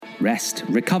Rest,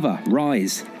 recover,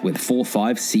 rise with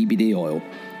 4-5 CBD oil.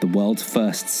 The world's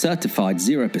first certified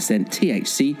 0%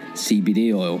 THC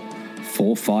CBD oil.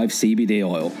 4-5 CBD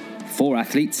oil. For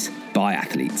athletes, by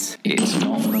athletes. It's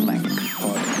Not the Length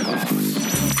Podcast.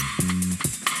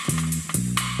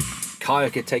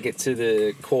 Kaya could take it to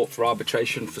the court for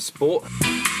arbitration for sport.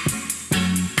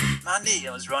 Monday,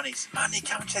 it was Ronnie's. Monday,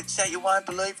 come and check this out. You won't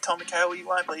believe Tommy Cahill. You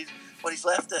won't believe what he's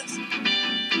left us.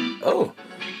 Oh,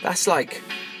 that's like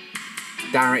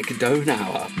Derek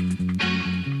Donauer.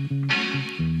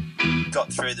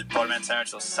 Got through the bottom end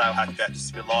terrace. I was so happy about just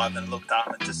to be alive, and looked up,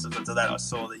 and just as I did that, I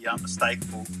saw the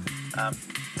unmistakable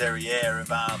derriere of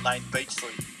Lane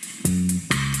Beachley.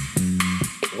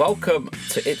 Welcome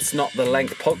to It's Not the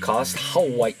Length Podcast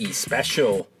Hawaii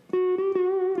Special.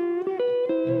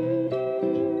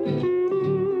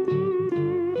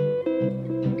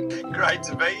 Great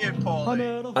to be here,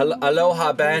 Paulie.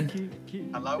 Aloha, Ben.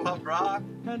 Aloha, brah.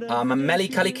 Meli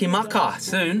Kalikimaka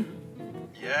soon.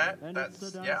 Yeah,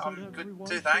 I'm good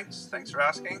too, thanks. Thanks for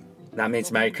asking. That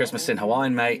means Merry Christmas in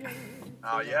Hawaiian, mate.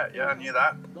 Oh, yeah, I knew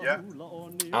that, yeah.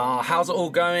 How's it all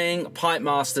going? Pipe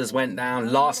Masters went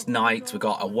down last night. We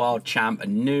got a world champ, a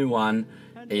new one.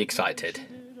 Are you excited?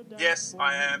 Yes,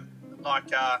 I am.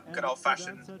 Like good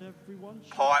old-fashioned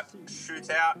pipe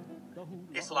shootout.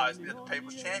 Italo's a bit of the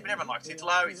people's champion. Everyone likes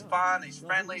Italo. He's fun, he's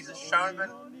friendly, he's a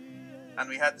showman. And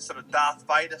we had the sort of Darth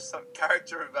Vader sort of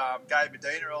character of Gabe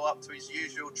Medina all up to his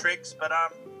usual tricks. But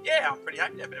yeah, I'm pretty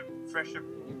happy to have a bit of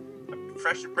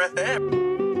fresher breath air.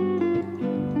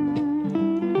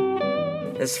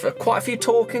 There's quite a few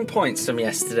talking points from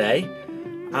yesterday.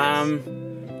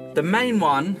 The main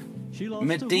one,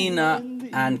 Medina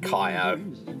and Kaio.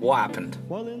 What happened?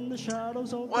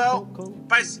 Well,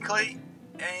 basically,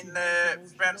 in the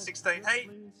round of 16 heat,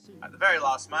 at the very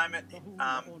last moment,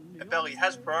 Abelli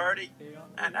has priority,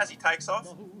 and as he takes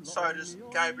off, so does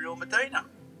Gabriel Medina.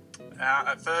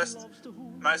 At first,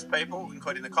 most people,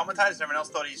 including the commentators, everyone else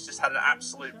thought he's just had an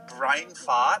absolute brain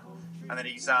fart, and that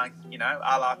he's, a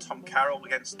la Tom Carroll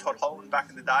against Todd Holland back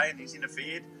in the day, and he's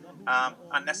interfered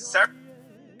unnecessarily.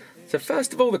 So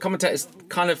first of all, the commentators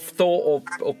kind of thought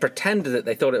or pretended that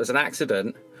they thought it was an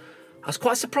accident. I was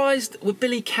quite surprised with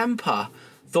Billy Kemper.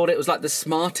 Thought it was like the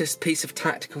smartest piece of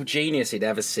tactical genius he'd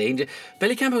ever seen.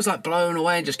 Billy Kemper was like blown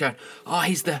away and just going, "Oh,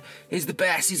 he's the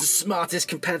best. He's the smartest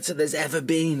competitor there's ever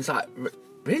been." It's like,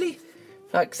 really?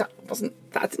 Like that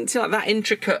didn't seem like that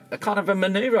intricate a kind of a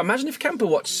manoeuvre. Imagine if Kemper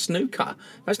watched snooker.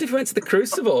 Imagine if he went to the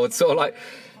Crucible and saw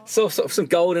sort of some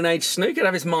golden age snooker and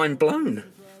have his mind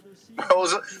blown.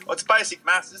 Well, it's basic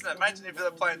maths, isn't it? Imagine if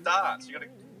they're playing darts. You got to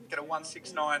get a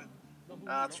 169.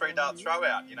 3-dart throw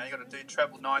out, you got to do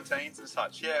treble 19s and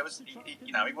such. Yeah, it was,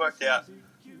 he worked out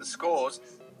the scores,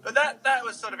 but that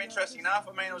was sort of interesting enough.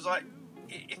 I mean, it was like,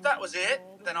 if that was it,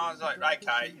 then I was like,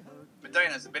 okay,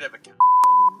 Medina's a bit of a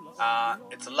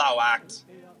it's a low act.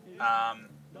 I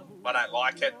don't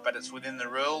like it, but it's within the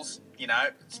rules.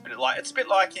 It's a bit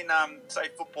like in say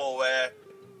football where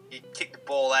you kick the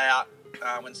ball out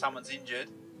when someone's injured.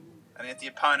 And if the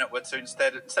opponent were to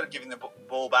instead of giving the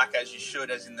ball back as you should,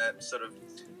 as in the sort of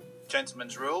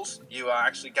gentleman's rules, you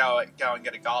actually go and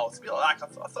get a goal. It's a bit like I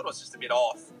thought it was just a bit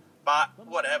off, but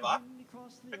whatever.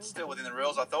 It's still within the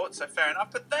rules, I thought. So fair enough.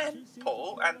 But then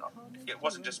Paul, and it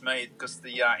wasn't just me because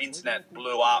the internet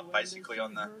blew up basically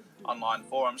on the online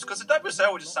forums because the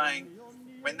WSL were just saying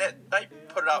when they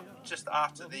put it up just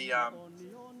after the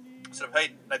sort of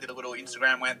heat, they did a little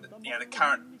Instagram where the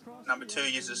current number 2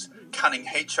 uses cunning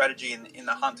heat strategy in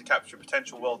the hunt to capture a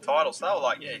potential world title. So they were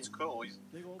like, yeah, he's cool, he's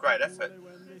great effort.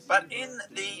 But in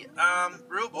the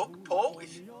rule book, Paul,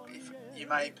 if you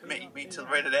may permit me to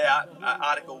read it out,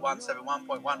 Article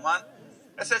 171.11,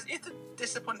 it says, if the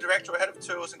discipline director or head of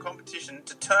tours and competition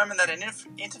determined that an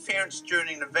interference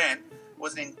during an event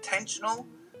was an intentional,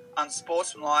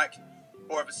 unsportsmanlike,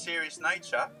 or of a serious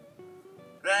nature,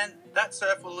 then that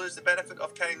surfer will lose the benefit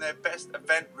of getting their best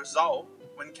event result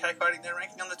when calculating their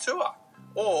ranking on the tour.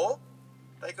 Or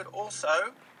they could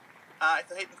also, if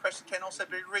the heat in question can also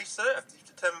be resurfed if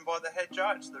determined by the head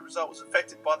judge. The result was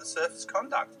affected by the surfer's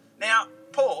conduct. Now,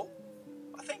 Paul,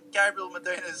 I think Gabriel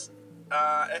Medina's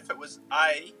effort was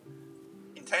A,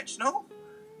 intentional,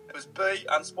 it was B,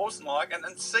 unsportsmanlike, and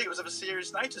then C, it was of a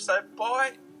serious nature. So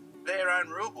by their own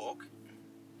rule book,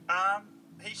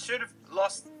 he should have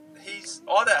lost. He's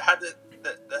either had the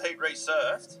heat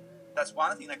resurfed, that's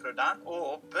one thing they could have done,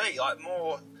 or B,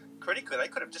 more critically, they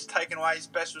could have just taken away his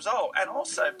best result. And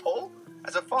also, Paul,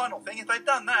 as a final thing, if they'd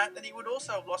done that, then he would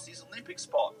also have lost his Olympic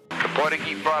spot. The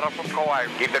Portuguese brought up from Kauai,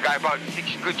 gave the guy about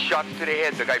 6 good shots to the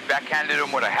head. The guy backhanded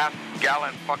him with a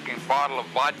half-gallon fucking bottle of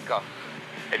vodka.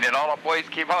 And then all the boys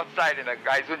came outside, and the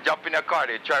guys would jump in their car.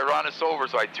 They'd try to run us over,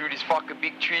 so I threw this fucking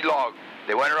big tree log.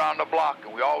 They went around the block,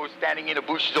 and we all were standing in the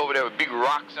bushes over there with big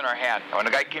rocks in our hand. And when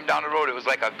the guy came down the road, it was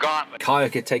like a gauntlet. Kaya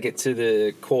could take it to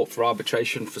the court for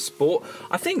arbitration for sport.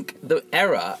 I think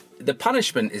the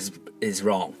punishment is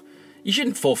wrong. You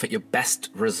shouldn't forfeit your best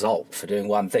result for doing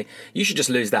one thing. You should just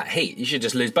lose that heat. You should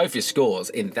just lose both your scores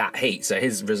in that heat. So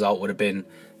his result would have been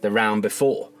the round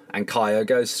before, and Kaya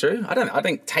goes through. I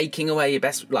think taking away your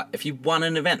best, like if you won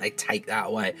an event, they take that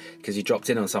away because you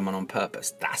dropped in on someone on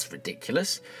purpose. That's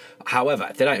ridiculous. However,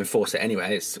 if they don't enforce it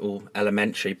anyway, it's all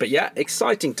elementary. But yeah,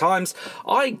 exciting times.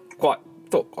 I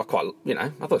thought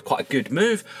it's quite a good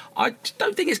move. I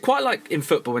don't think it's quite like in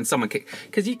football when someone kicks,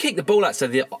 because you kick the ball out so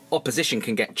the opposition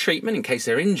can get treatment in case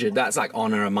they're injured. That's like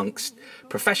honour amongst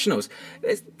professionals.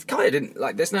 Kaya didn't,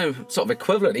 like, there's no sort of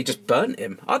equivalent. He just burnt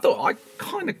him. I thought I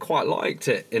kind of quite liked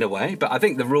it in a way, but I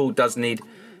think the rule does need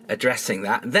addressing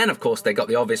that. And then, of course, they got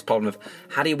the obvious problem of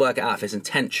how do you work it out if it's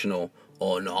intentional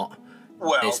or not?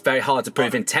 Well, it's very hard to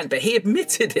prove intent, but he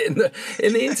admitted it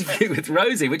in the interview with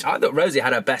Rosie, which I thought Rosie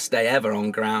had her best day ever on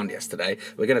ground yesterday.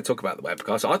 We're going to talk about the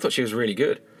webcast. I thought she was really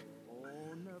good.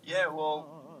 Yeah,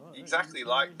 well, exactly.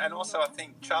 And also I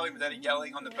think Charlie Madetti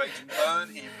yelling on the beach, burn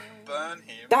him.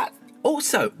 That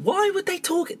also, why would they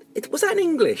talk? Was that in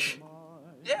English?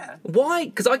 Yeah. Why?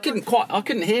 Because I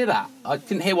couldn't hear that. I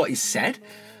couldn't hear what he said.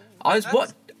 I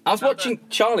was watching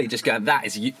Charlie just go,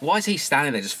 why is he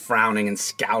standing there just frowning and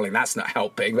scowling? That's not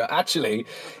helping. But actually,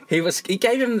 he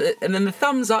gave him, and then the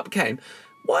thumbs up came.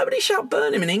 Why would he shout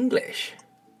burn him in English?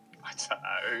 I don't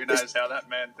know. Who knows how that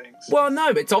man thinks? Well,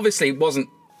 no, but it obviously wasn't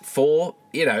for,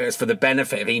 it's for the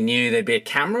benefit. If he knew there'd be a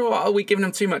camera, or are we giving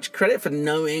him too much credit for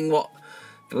knowing what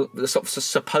the sort of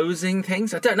supposing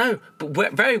things? I don't know.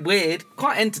 But very weird,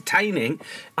 quite entertaining.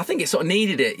 I think it sort of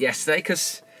needed it yesterday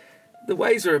because the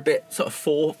waves were a bit sort of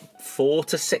 4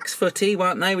 to 6 footy,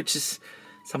 weren't they? Which is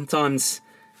sometimes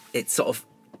it sort of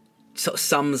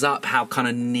sums up how kind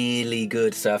of nearly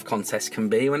good surf contests can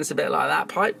be when it's a bit like that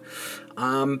pipe.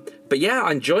 But yeah,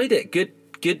 I enjoyed it.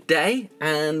 Good day,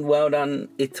 and well done,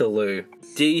 Italu.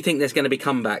 Do you think there's going to be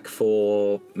comeback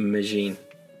for Magin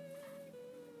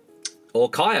or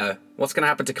Kaya? What's going to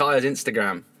happen to Kaya's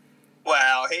Instagram?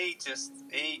 Well,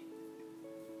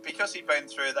 because he'd been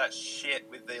through that shit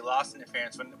with the last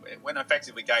interference, when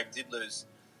effectively Gabe did lose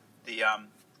the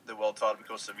world title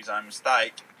because of his own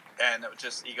mistake, and it was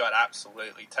just, he got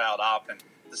absolutely tailed up, and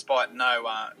despite no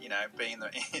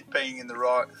being in the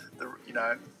right,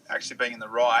 actually being in the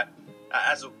right,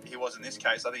 as he was in this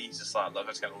case, I think he's just like, look, I'm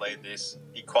just going to leave this.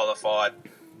 He qualified.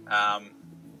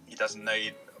 He doesn't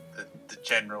need the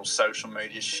general social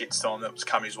media shitstorm that was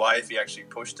come his way if he actually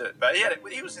pushed it. But yeah,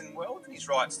 he was well within his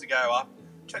rights to go up,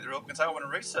 check the rule book and say, I want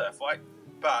to resurf.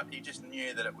 But he just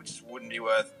knew that it just wouldn't be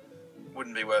worth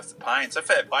the pain. So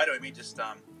fair play to him. He just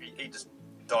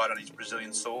died on his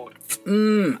Brazilian sword.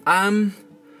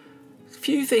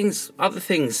 Other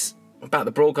things about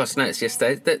the broadcast noticed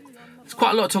yesterday, that there's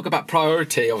quite a lot of talk about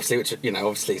priority, obviously, which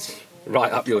obviously is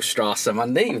right up your Strasser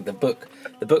Monday. The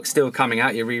book's still coming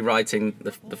out. You're rewriting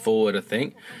the forward, I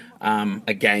think.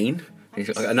 Again,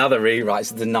 another rewrite,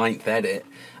 the 9th edit.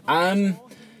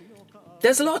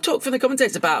 There's a lot of talk from the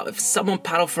commentators about if someone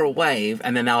paddled for a wave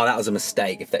and then, that was a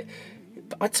mistake.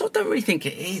 I sort of don't really think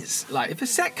it is. Like, if a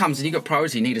set comes and you've got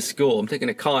priority, you need a score, I'm thinking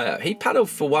of Kaya. He paddled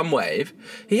for one wave.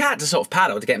 He had to sort of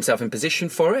paddle to get himself in position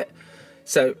for it.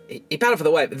 So he paddled for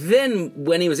the wave. Then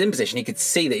when he was in position, he could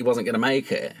see that he wasn't going to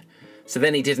make it. So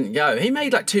then he didn't go. He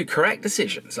made 2 correct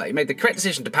decisions. He made the correct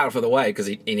decision to paddle for the wave because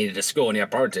he needed a score and he had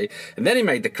priority. And then he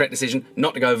made the correct decision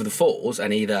not to go over the falls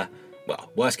and either,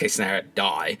 worst case scenario,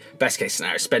 die. Best case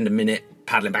scenario, spend a minute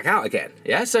paddling back out again.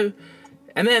 Yeah, so...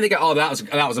 And then they go, that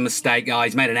was a mistake.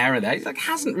 He's made an error there. He's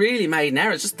hasn't really made an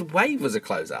error. It's just the wave was a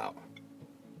closeout.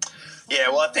 Yeah,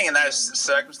 well, I think in those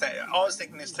circumstances, I was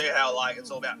thinking this too, how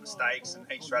it's all about mistakes and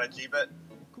heat strategy. But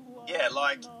yeah,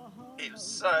 it was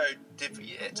so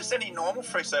difficult. Just any normal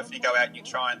free surfer, you go out and you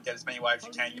try and get as many waves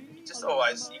as you can. You just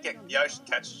always get the ocean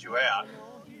catches you out.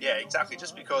 Yeah, exactly.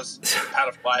 Just because you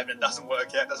paddle for wave and it doesn't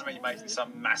work out doesn't mean you're making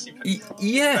some massive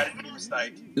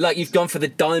mistake. Like you've gone for the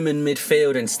diamond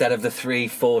midfield instead of the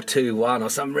 3-4-2-1 or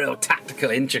some real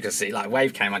tactical intricacy. Like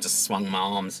wave came, I just swung my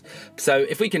arms. So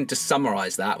if we can just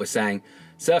summarise that, we're saying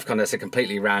surf contests are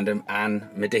completely random and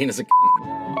Medina's a...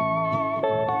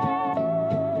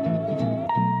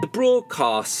 The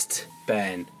broadcast,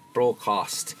 Ben.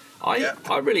 Broadcast. I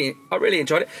really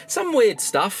enjoyed it. Some weird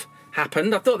stuff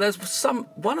happened. I thought there's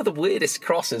one of the weirdest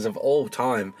crosses of all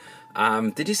time.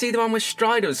 Did you see the one where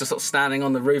Strider was just sort of standing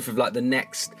on the roof of the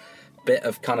next bit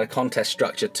of kind of contest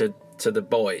structure to the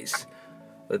boys?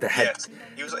 with the head.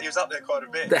 Yeah, he was up there quite a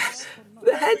bit. The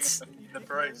heads. The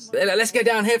Bruce. They're like, let's go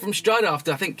down here from Strider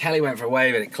after I think Kelly went for a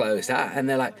wave and it closed out. And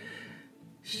they're like,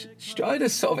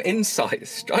 Strider's sort of insight,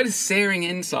 Strider's searing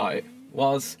insight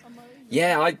was,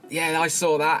 I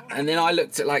saw that. And then I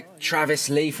looked at like Travis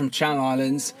Lee from Channel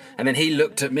Islands, and then he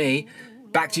looked at me.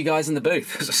 Back to you guys in the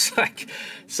booth. It was just like,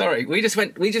 sorry, we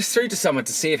just threw to someone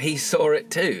to see if he saw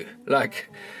it too. Like,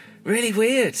 really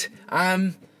weird.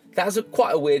 That was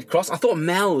quite a weird cross. I thought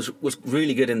Mel was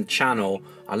really good in the channel.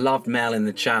 I loved Mel in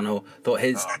the channel. Thought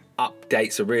his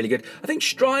updates are really good. I think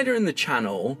Strider in the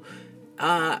channel,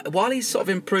 while he's sort of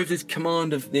improved his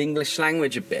command of the English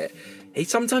language a bit, he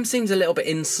sometimes seems a little bit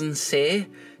insincere.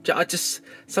 I just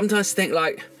sometimes think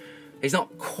like he's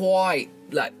not quite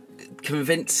like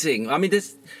convincing. I mean,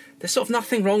 there's sort of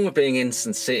nothing wrong with being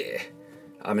insincere.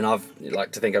 I mean, I've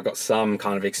like to think I've got some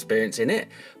kind of experience in it,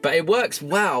 but it works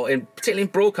well, particularly in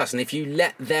broadcasting, if you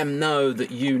let them know that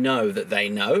you know that they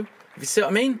know. You see what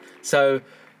I mean? So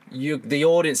the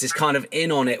audience is kind of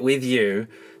in on it with you,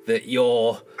 that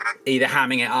you're either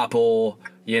hamming it up or,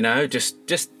 you know, just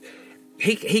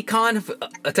he kind of,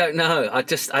 I don't know. I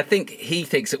think he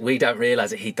thinks that we don't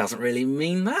realise that he doesn't really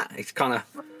mean that. It's kind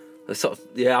of sort of,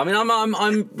 yeah. I mean,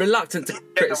 I'm reluctant to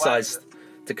criticise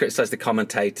the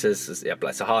commentators. Yeah,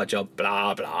 but it's a hard job,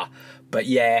 blah blah. But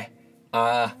yeah,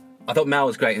 I thought Mel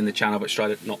was great in the channel, but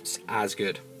Strider not as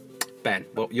good. Ben,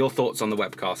 what your thoughts on the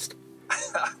webcast?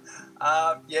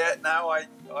 I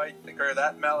agree with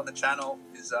that. Mel in the channel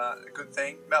is a good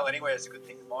thing. Mel anywhere is a good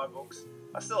thing in my books.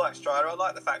 I still like Strider. I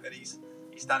like the fact that he's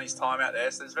done his time out there.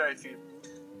 So there's very few,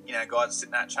 guys that sit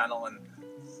in that channal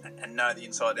and know the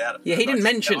inside out of it. Yeah, he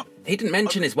didn't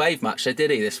mention his wave much, so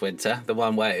did he, this winter? The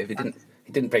one wave. He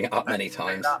didn't bring it up many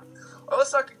times. I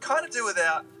also could kind of do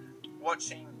without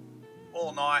watching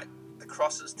all night the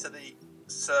crosses to the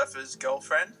surfer's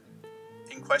girlfriend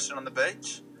in question on the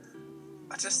beach.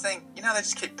 I just think, they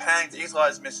just keep paying to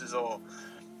utilize misses or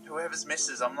whoever's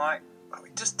misses. I'm like, we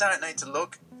just don't need to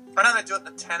look. I know they do it in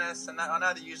the tennis, and I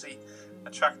know they're usually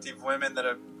attractive women that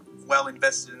are well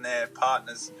invested in their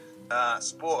partner's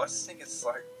sport. I just think it's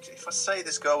like, if I see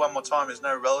this girl one more time, there's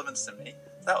no relevance to me.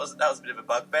 That was a bit of a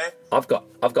bugbear. I've got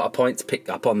a point to pick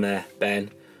up on there, Ben.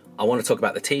 I want to talk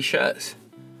about the t-shirts.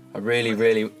 I really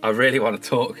want to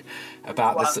talk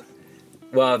about this.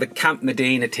 Well, the Camp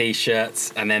Medina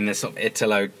t-shirts and then the sort of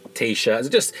Italo t-shirts.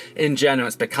 Just in general,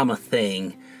 it's become a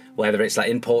thing. Whether it's like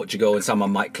in Portugal and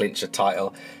someone might clinch a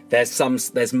title,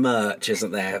 there's merch,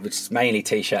 isn't there? Which is mainly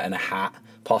t-shirt and a hat,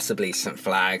 possibly some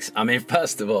flags. I mean,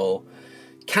 first of all,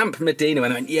 Camp Medina,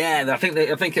 when they went, I think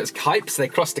it was Kipes. They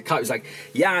crossed the Kipes. It was like,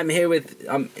 I'm here with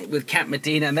Camp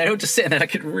Medina, and they're all just sitting there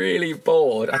like really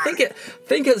bored. I think it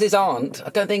was his aunt. I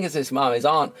don't think it's his mum. His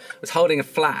aunt was holding a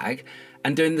flag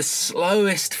and doing the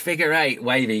slowest figure 8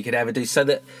 wavy you could ever do, so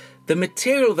that the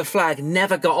material of the flag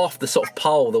never got off the sort of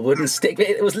pole, the wooden stick.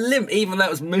 It was limp, even though it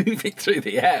was moving through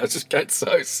the air. It was just going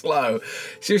so slow.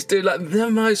 She was doing like the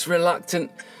most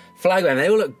reluctant flag wave. They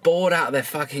all look bored out of their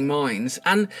fucking minds,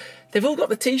 and they've all got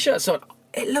the t-shirts on.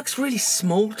 It looks really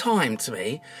small time to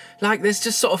me. Like there's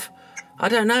just sort of, I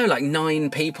don't know, like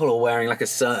 9 people are wearing like a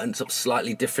certain sort of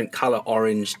slightly different colour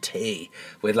orange tee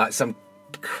with like some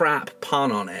crap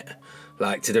pun on it,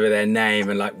 like to do with their name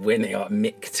and like winning or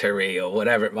Mictory or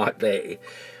whatever it might be.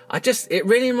 It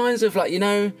really reminds me of like, in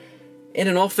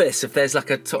an office, if there's like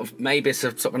a sort of, maybe it's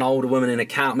a sort of an older woman in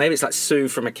account, maybe it's like Sue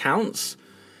from accounts,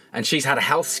 and she's had a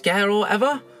health scare or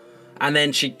whatever, and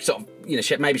then she sort of,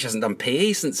 maybe she hasn't done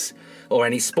PE or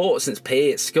any sports since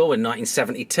PE at school in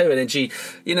 1972, and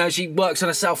then she works on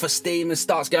her self-esteem and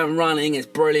starts going running. It's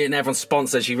brilliant. Everyone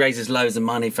sponsors. She raises loads of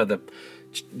money for the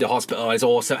hospital. Is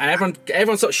awesome, and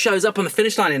everyone sort of shows up on the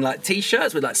finish line in like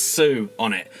t-shirts with like Sue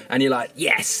on it, and you're like,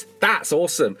 yes, that's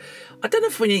awesome. I don't know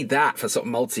if we need that for sort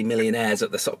of multi-millionaires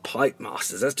at the sort of pipe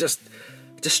masters. It just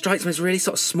strikes me as really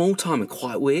sort of small time and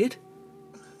quite weird.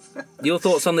 Your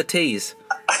thoughts on the tees?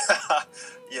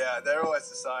 Yeah, they're always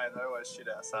the same. They're always shit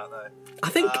ass, aren't they? I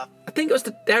think it was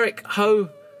the Derek Ho,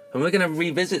 and we're going to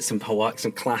revisit some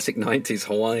classic 90s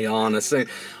Hawaiiana soon.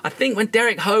 I think when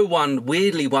Derek Ho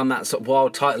weirdly won that sort of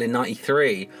wild title in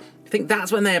 93, I think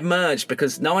that's when they emerged,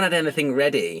 because no one had anything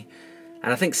ready.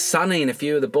 And I think Sonny and a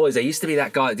few of the boys, there used to be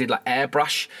that guy that did like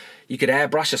airbrush. You could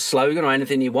airbrush a slogan or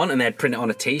anything you want, and they'd print it on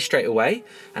a tee straight away.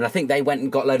 And I think they went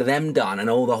and got a load of them done, and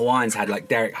all the Hawaiians had like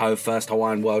Derek Ho, first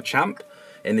Hawaiian world champ,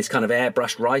 in this kind of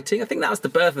airbrush writing. I think that was the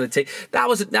birth of the tee. That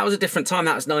was a different time.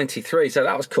 That was 93, so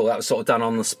that was cool. That was sort of done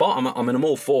on the spot. I'm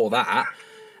all for that,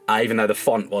 even though the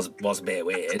font was a bit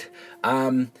weird.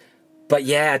 But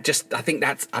yeah, I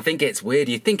think it's weird.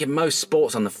 You think in most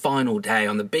sports on the final day,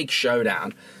 on the big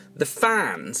showdown, the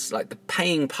fans, like the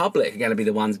paying public, are going to be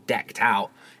the ones decked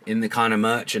out in the kind of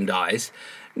merchandise,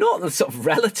 not the sort of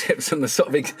relatives and the sort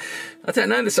of, I don't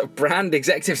know, the sort of brand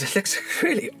executives. It looks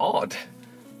really odd.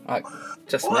 Like,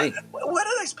 just me. Where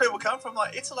do these people come from?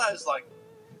 Like, Italo's like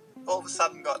all of a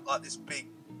sudden got like this big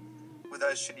with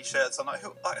those shitty shirts on. Like,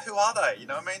 who are they? You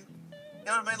know what I mean? You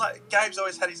know what I mean? Like, Gabe's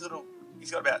always had his little. He's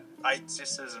got about 8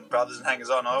 sisters and brothers and hangers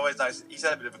on. I always know he's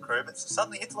had a bit of a crew, but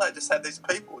suddenly Italo just had these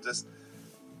people just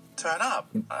turn up.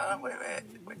 Is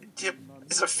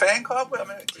it a fan club? I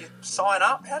mean, do you sign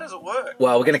up? How does it work?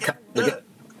 Well, we're going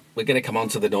to come on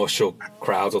to the North Shore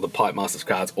crowds or the Pipe Masters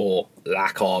crowds, or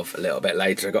lack of, a little bit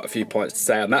later. I've got a few points to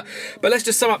say on that. But let's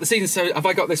just sum up the season. So have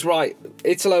I got this right?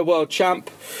 Italo world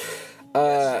champ.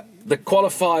 The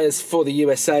qualifiers for the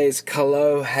USA is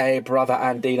Kolohe, Brother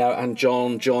Andino, and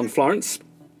John Florence.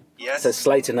 Yes. So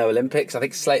Slater, no Olympics. I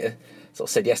think Slater sort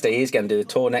of said yesterday he's going to do the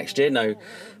tour next year. No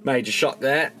major shock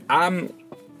there.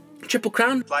 Triple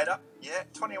Crown. Slater, yeah,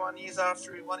 21 years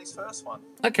after he won his first one.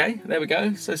 Okay, there we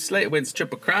go. So Slater wins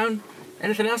Triple Crown.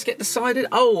 Anything else get decided?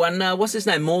 Oh, and what's his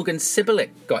name? Morgan Sibilic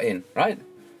got in, right?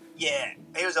 Yeah,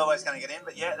 he was always going to get in,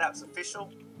 but yeah, that's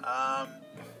official.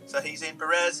 So he's in.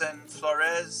 Perez and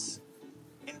Flores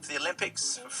in for the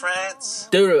Olympics for France.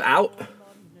 Duru out.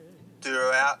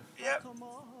 Duro out, yeah.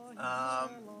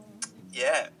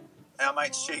 Yeah. Our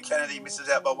mate Stu Kennedy misses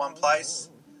out by 1 place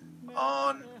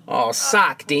on... Oh,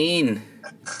 sack Dean.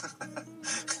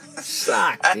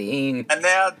 Sack Dean. And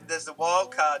now there's the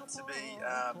wild card to be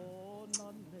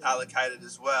allocated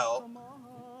as well.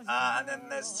 And then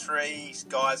there's 3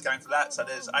 guys going for that. So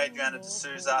there's Adriana de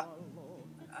Souza,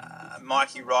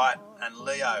 Mikey Wright, and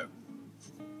Leo.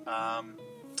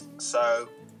 So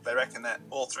they reckon that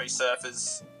all 3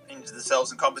 surfers injure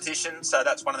themselves in competition. So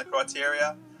that's one of the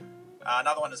criteria.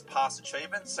 Another one is past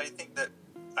achievement. So you think that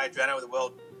Adriano with a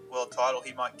world title,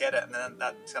 he might get it, and then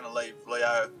that's going to leave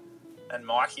Leo and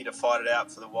Mikey to fight it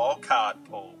out for the wild card,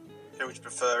 Paul. Who would you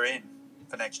prefer in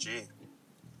for next year?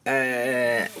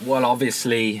 Well,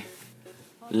 obviously,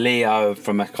 Leo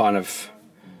from a kind of...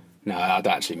 No, I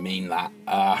don't actually mean that.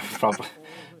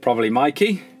 Probably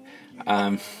Mikey.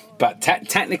 But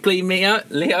technically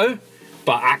Leo,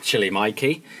 but actually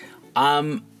Mikey.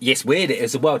 Yes, weird.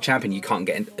 As a world champion, you can't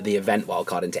get the event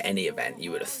wildcard into any event. You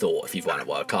would have thought if you've won a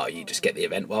world card, you just get the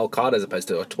event wildcard as opposed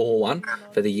to a tour one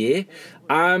for the year.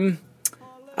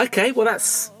 Okay, well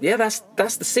that's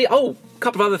the scene. Oh, a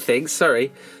couple of other things.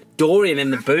 Sorry, Dorian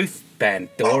in the booth. Ben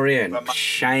Dorian,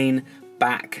 Shane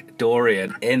back.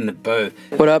 Dorian in the booth.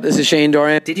 What up? This is Shane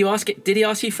Dorian. Did he ask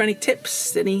you for any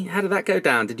tips? How did that go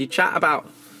down? Did you chat about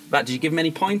that? Did you give him any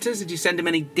pointers? Did you send him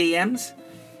any DMs?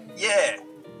 Yeah.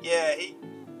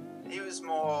 He was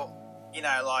more,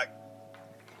 like,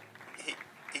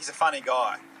 he's a funny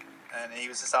guy, and he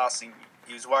was just asking,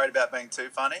 he was worried about being too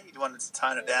funny. He wanted to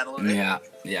tone it down a little bit.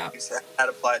 Yeah. He said how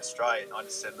to play it straight, and I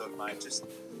just said, look, mate, just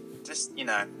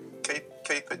keep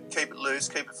it loose,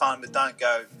 keep it fun, but don't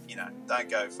go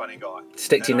funny guy.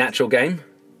 Stick to your natural game.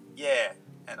 Yeah,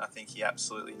 and I think he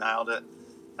absolutely nailed it.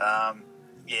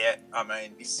 Yeah, I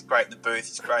mean, he's great in the booth,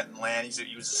 he's great in the land,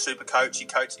 he was a super coach, he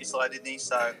coached Islay, didn't he?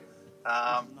 So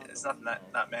there's nothing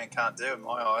that man can't do in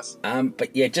my eyes.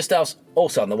 But yeah, just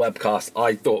also on the webcast,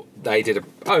 I thought they did a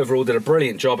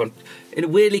brilliant job, and in a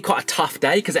weirdly quite a tough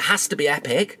day, because it has to be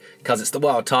epic, because it's the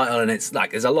world title and it's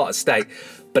like there's a lot at stake,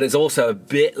 but it's also a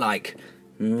bit like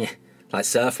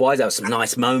surf-wise, there were some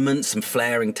nice moments, some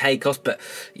flaring takeoffs, but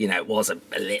it was a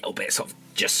little bit sort of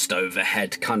just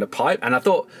overhead kind of pipe, and I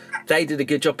thought they did a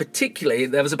good job. Particularly,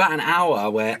 there was about an hour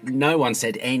where no one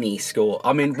said any score.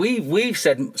 I mean, we've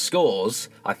said scores.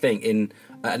 I think in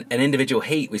an individual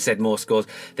heat we said more scores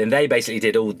than they basically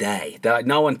did all day. They're like,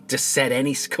 no one just said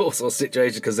any scores or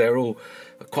situations because they're all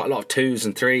quite a lot of 2s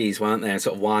and 3s, weren't there? And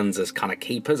sort of 1s as kind of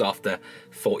keepers after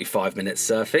 45 minutes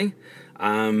surfing.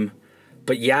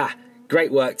 But yeah.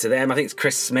 Great work to them. I think it's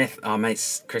Chris Smith, our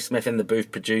mate Chris Smith in the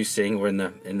booth producing, or in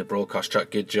the broadcast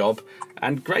truck. Good job,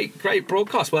 and great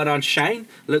broadcast. Well done, Shane.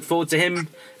 Look forward to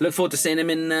seeing him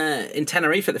in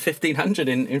Tenerife at the 1500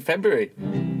 in February.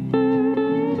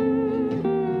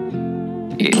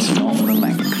 It's Not the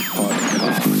Length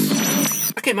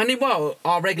Podcast. Okay, Manny. Well,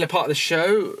 our regular part of the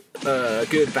show,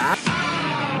 good, bad.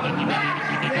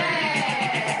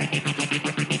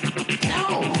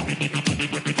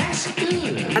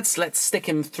 Let's stick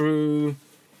him through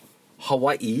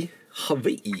Hawaii,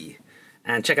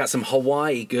 and check out some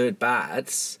Hawaii good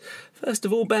bads. First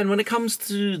of all, Ben, when it comes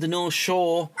to the North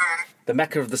Shore, the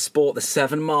mecca of the sport, the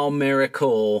 7 Mile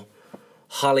Miracle,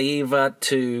 Haleiwa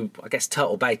to, I guess,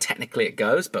 Turtle Bay, technically it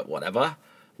goes, but whatever.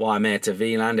 Waimea to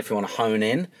Viland if you want to hone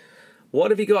in. What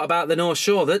have you got about the North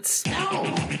Shore that's... You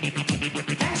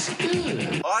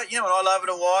know what I love in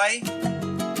Hawaii?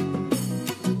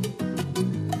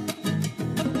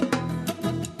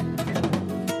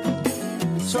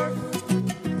 Surf.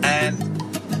 And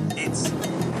it's,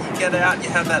 you get out, you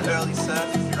have that early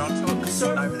surf if you're onto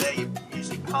it. Over there, you're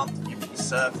usually pumped, and you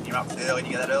surf, and you're up early,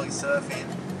 and you get that early surf in.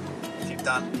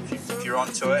 If you're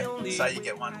onto it, say you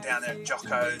get one down there at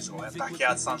Jocko's or at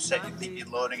Backyard Sunset, you think you're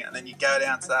loading it, and then you go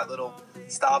down to that little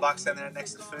Starbucks down there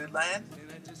next to Foodland,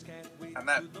 and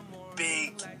that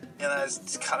big,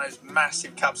 those kind of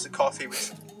massive cups of coffee,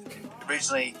 which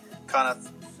originally kind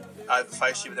of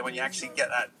overfaced you, but then when you actually get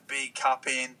that big cup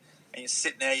in, and you're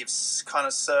sitting there, you've kind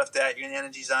of surfed out, you're in the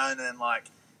energy zone, and then like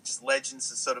just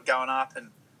legends are sort of going up,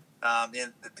 and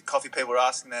the coffee people are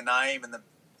asking their name, and the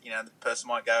person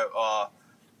might go,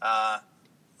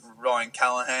 Ryan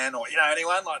Callahan, or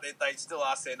anyone, like they still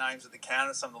ask their names at the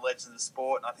counter, some of the legends of the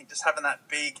sport. And I think just having that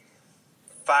big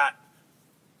fat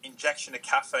injection of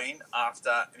caffeine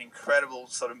after an incredible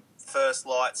sort of first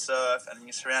light surf, and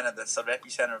you're surrounded the sort of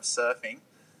epicenter of surfing.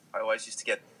 I always used to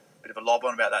get a bit of a lob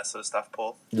on about that sort of stuff,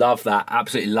 Paul. Love that,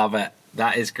 absolutely love it.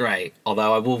 That is great.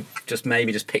 Although I will just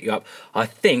pick you up. I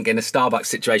think in a Starbucks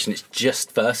situation, it's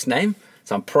just first name.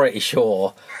 So I'm pretty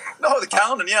sure. No, the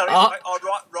Callahan,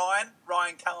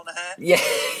 Ryan Callahan. Yeah,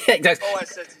 exactly. Always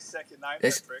says his second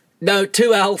name. No,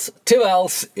 two L's.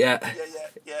 Yeah.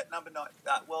 Yeah. Number 9,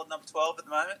 world number 12 at the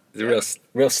moment. He's a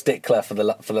real stickler for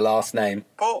the last name.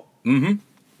 Paul. Mm-hmm.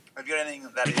 Have you got anything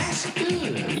that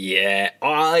is? Yeah,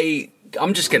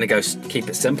 I'm just going to go keep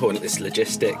it simple, and it's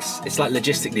logistics. It's like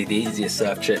logistically the easiest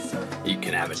surf trip you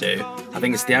can ever do. I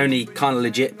think it's the only kind of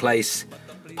legit place,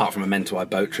 apart from a Mentawai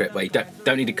boat trip, where you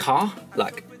don't need a car,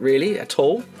 like really at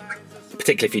all.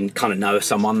 Particularly if you kind of know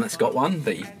someone that's got one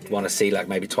that you want to see like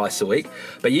maybe twice a week.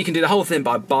 But you can do the whole thing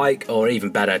by bike, or even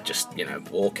better, just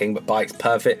walking. But bike's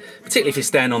perfect, particularly if you're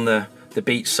staying on the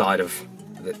beach side of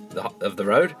the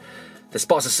road. The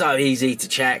spots are so easy to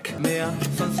check.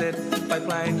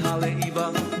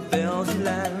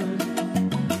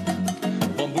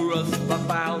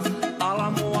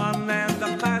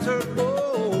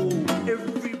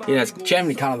 It's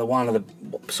generally kind of one of the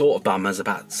sort of bummers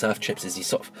about surf trips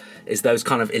is those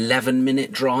kind of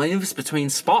 11-minute drives between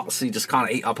spots. So you just kind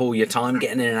of eat up all your time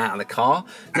getting in and out of the car.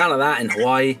 None of that in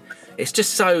Hawaii. It's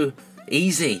just so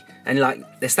easy. And like,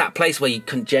 it's that place where you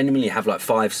can genuinely have like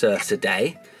 5 surfs a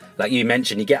day. Like you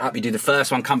mentioned, you get up, you do the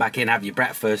first one, come back in, have your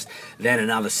breakfast, then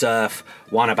another surf,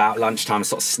 one about lunchtime,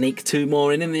 sort of sneak 2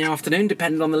 more in the afternoon,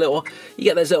 depending on you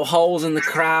get those little holes in the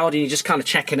crowd, and you're just kind of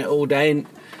checking it all day. And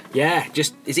yeah,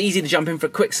 just it's easy to jump in for a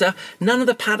quick surf. None of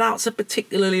the pad outs are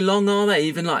particularly long, are they?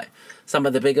 Even like some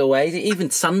of the bigger waves, even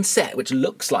Sunset, which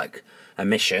looks like a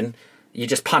mission, you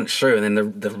just punch through, and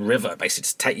then the river basically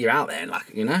just take you out there in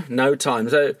like, no time.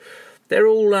 So they're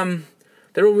all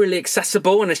really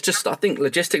accessible, and it's just, I think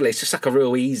logistically, it's just like a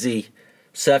real easy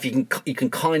surf. You can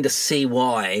kind of see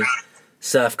why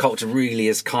surf culture really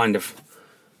is kind of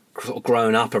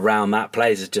grown up around that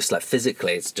place. It's just like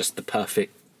physically, it's just the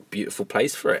perfect, beautiful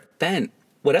place for it. Ben,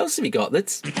 what else have you got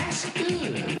that's... It's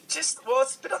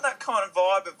a bit on that kind of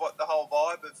vibe of what the whole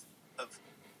vibe of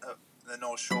the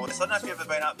North Shore. So I don't know if you've ever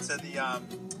been up to the...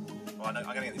 I'm going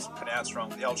to get this pronounced wrong,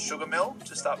 the old sugar mill,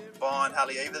 just up behind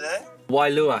Haleiwa there.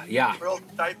 Wailua, yeah. Where all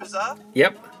the shapers are.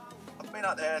 Yep. I've been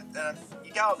up there, and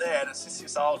you go up there, and it's just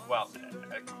this old, a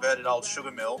converted old sugar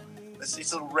mill. There's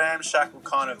these little ramshackle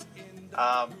kind of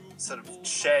sort of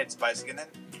sheds, basically. And then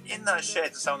in those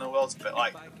sheds are some of the world's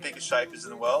biggest shapers in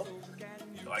the world,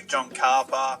 like John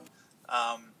Carper,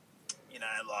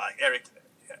 like Eric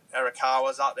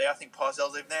Arakawa's up there. I think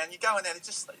Pizell's even there. And you go in there,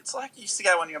 it's like you used to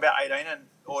go when you were about 18 and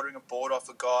ordering a board off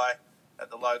a guy at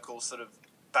the local sort of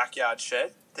backyard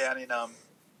shed down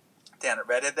at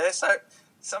Redhead there. So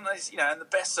some of these, and the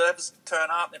best surfers turn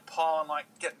up, they're piling,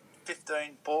 getting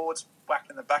 15 boards whacked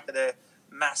in the back of their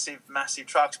massive, massive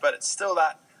trucks. But it's still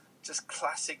that just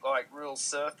classic, real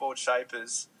surfboard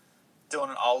shapers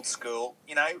doing it old school.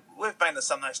 We've been to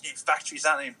some of those new factories,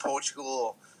 aren't they, in Portugal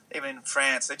or even in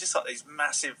France. They're just like these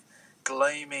massive,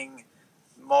 gleaming,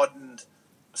 modern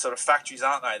sort of factories,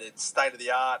 aren't they? They're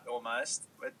state-of-the-art almost.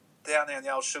 But down there in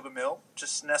the old sugar mill,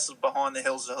 just nestled behind the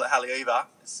hills of Haleiwa,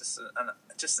 it's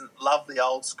just a lovely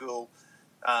old school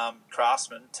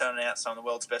craftsman turning out some of the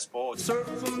world's best boards. Surf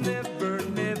will never,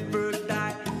 never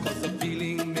die, 'cause the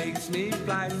feeling makes me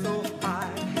fly so high.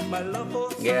 My love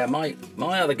for... Yeah, my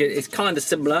other good, it's kind of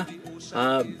similar.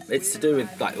 It's to do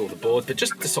with all the boards, but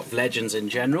just the sort of legends in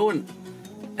general. And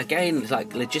again, it's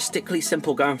logistically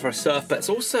simple going for a surf, but it's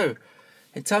also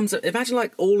in terms of, imagine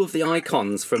all of the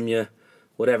icons from your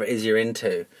whatever it is you're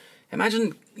into.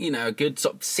 Imagine, you know, a good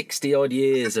sort of 60 odd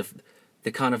years of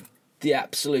the kind of the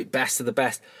absolute best of the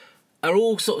best are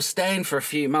all sort of staying for a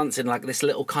few months in like this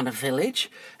little kind of village,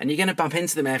 and you're going to bump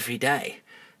into them every day.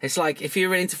 It's like, if you're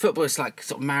really into football, it's like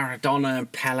sort of Maradona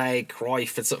and Pele,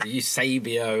 Cruyff and sort of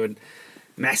Eusebio and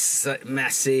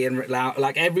Messi and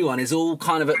like everyone is all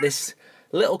kind of at this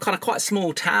little kind of quite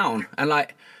small town, and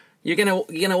like you're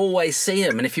gonna always see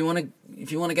them. And if you want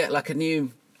to get like a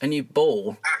new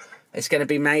ball, it's going to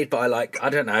be made by like, I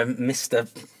don't know, Mr.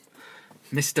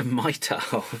 Mitre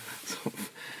or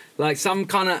like some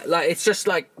kind of like, it's just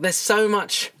like there's so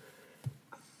much.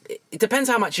 It depends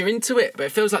how much you're into it, but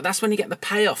it feels like that's when you get the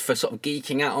payoff for sort of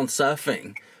geeking out on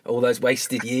surfing all those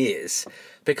wasted years,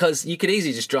 because you could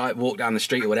easily just walk down the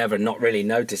street or whatever and not really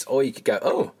notice, or you could go,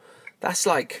 oh, that's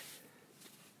like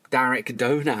Derek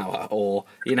Donauer, or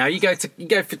you know, you go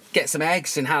get some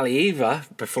eggs in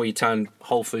Haleiwa before you turn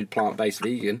whole food plant-based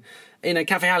vegan. You know,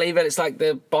 Cafe Haleiwa, it's like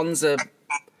the Bonza,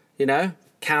 you know,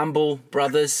 Campbell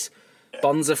brothers,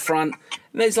 Bonza front.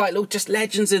 And there's like little just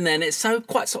legends in there, and it's so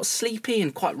quite sort of sleepy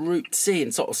and quite rootsy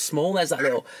and sort of small. There's that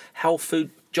little health food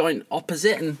joint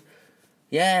opposite, and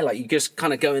yeah, like you just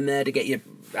kind of go in there to get your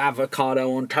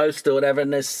avocado on toast or whatever,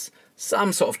 and there's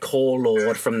some sort of core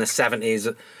lord from the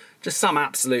 70s, just some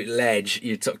absolute ledge,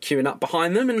 you're sort of queuing up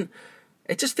behind them, and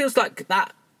it just feels like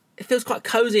that. It feels quite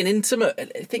cosy and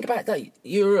intimate. Think about that,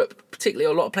 Europe,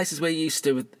 particularly a lot of places we're used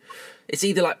to, it's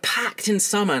either like packed in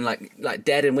summer and like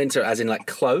dead in winter, as in like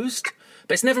closed,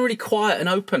 but it's never really quiet and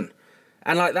open.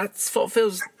 And like that sort of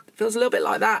feels a little bit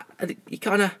like that. And you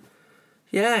kind of,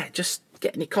 yeah, just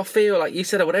getting your coffee or like you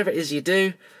said, or whatever it is you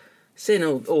do, seeing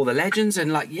all the legends,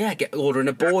 and like, yeah, ordering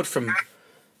a board from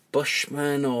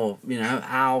Bushman or, you know,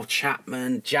 Al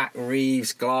Chapman, Jack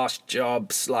Reeves, Glass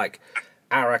Jobs, like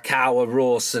Arakawa,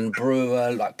 Rawson,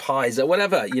 Brewer, like Pies or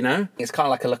whatever, you know. It's kind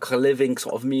of like a living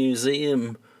sort of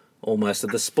museum almost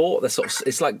of the sport.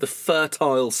 It's like the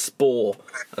fertile spore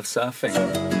of surfing.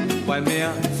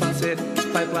 Sunset,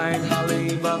 pipeline,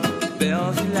 Haleiwa,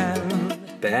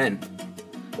 Belgiland. Ben,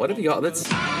 what have you got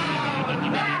that's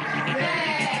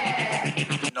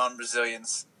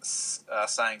non-Brazilians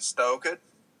saying "stoke it"?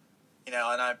 You know,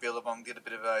 I know Billabong did a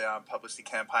bit of a publicity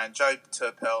campaign. Joe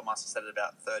Turpel must have said it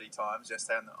about 30 times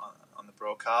yesterday on the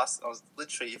broadcast. I was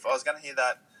literally, if I was going to hear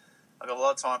that, I've got a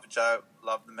lot of time for Joe.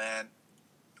 Love the man.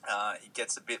 He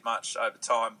gets a bit much over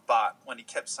time, but when he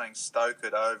kept saying "stoke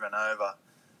it" over and over,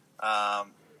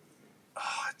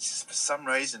 just for some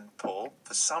reason, Paul,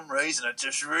 it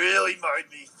just really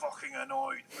made me fucking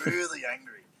annoyed, really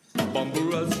angry.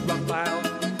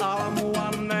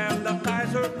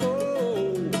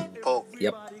 Paul.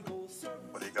 Yep.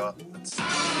 What do you got?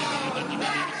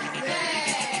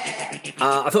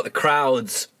 I thought the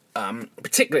crowds,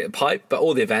 particularly at the Pipe, but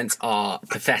all the events are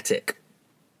pathetic.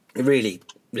 Really,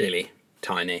 really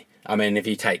tiny. I mean, if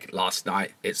you take last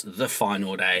night, it's the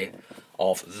final day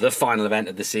of the final event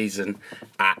of the season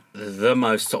at the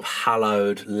most sort of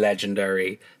hallowed,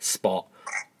 legendary spot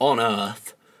on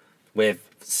Earth,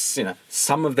 with, you know,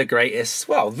 some of the greatest,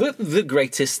 well, the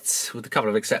greatest, with a couple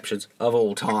of exceptions, of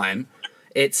all time.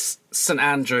 It's St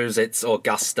Andrews, it's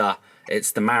Augusta,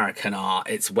 it's the Maracanã,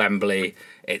 it's Wembley,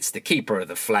 it's the Keeper of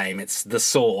the Flame, it's the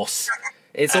Source.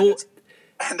 It's all...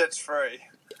 And it's free.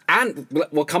 And,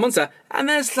 well, come on, sir. And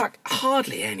there's, like,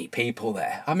 hardly any people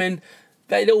there. I mean,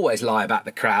 they'd always lie about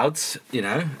the crowds, you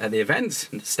know, at the events,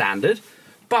 standard.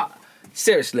 But,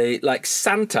 seriously, like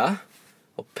Santa,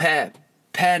 or Père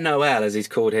Noël, as he's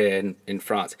called here in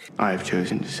France. I have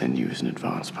chosen to send you as an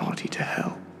advance party to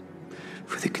hell,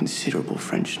 for the considerable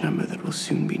French number that will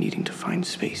soon be needing to find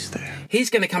space there. He's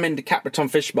going to come into Capbreton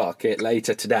Fish Market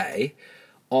later today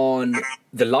on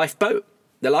the lifeboat.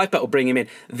 The lifeboat will bring him in.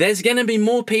 There's going to be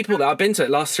more people that I've been to it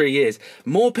the last 3 years.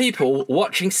 More people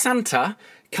watching Santa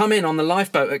come in on the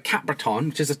lifeboat at Capbreton,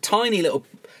 which is a tiny little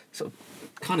sort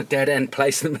of kind of dead-end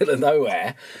place in the middle of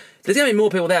nowhere. There's going to be more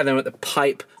people there than at the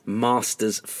Pipe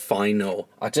Masters final.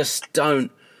 I just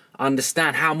don't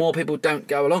understand how more people don't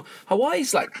go along.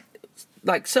 Hawaii's like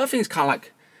surfing is kind of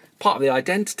like part of the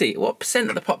identity. What percent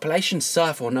of the population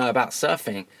surf or know about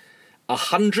surfing?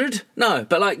 100? No,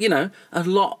 but like, you know, a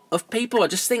lot of people. I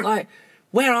just think, like,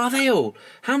 where are they all?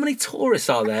 How many tourists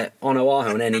are there on Oahu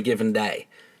on any given day?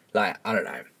 Like, I don't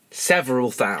know, several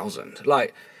thousand.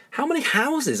 Like, how many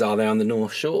houses are there on the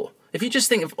North Shore? If you just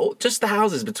think of just the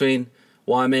houses between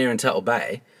Waimea and Turtle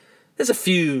Bay, there's a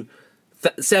few,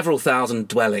 several thousand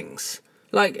dwellings.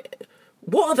 Like,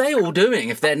 what are they all doing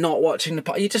if they're not watching the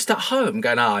party? You're just at home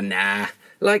going, oh, nah.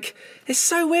 Like, it's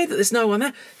so weird that there's no one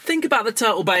there. Think about the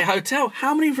Turtle Bay Hotel.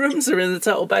 How many rooms are in the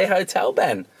Turtle Bay Hotel,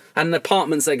 Ben? And the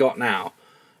apartments they got now.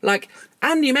 Like,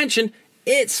 and you mentioned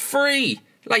it's free.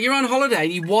 Like, you're on holiday,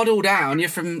 you waddle down, you're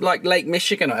from, like, Lake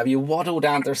Michigan or whatever, you waddle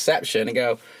down to reception and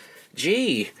go,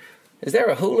 gee, is there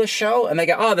a hula show? And they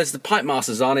go, oh, there's the Pipe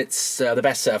Masters on, it's the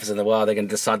best surfers in the world, they're going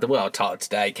to decide the world title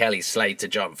today. Kelly Slater,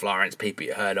 John Florence, people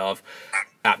you heard of,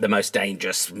 at the most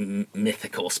dangerous,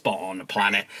 mythical spot on the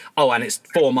planet. Oh, and it's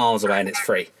 4 miles away and it's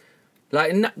free.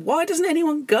 Like, why doesn't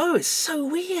anyone go? It's so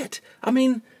weird. I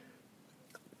mean,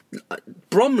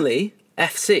 Bromley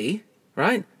FC...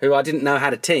 right, who I didn't know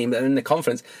had a team in the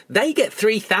conference, they get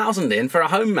 3,000 in for a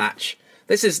home match.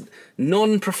 This is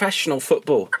non-professional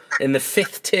football in the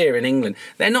 5th tier in England.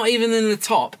 They're not even in the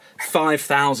top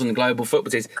 5,000 global football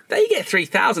teams. They get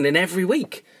 3,000 in every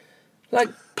week. Like,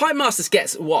 Pipe Masters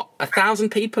gets, 1,000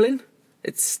 people in?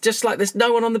 It's just like there's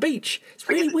no one on the beach. It's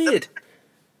really weird.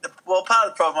 Well, part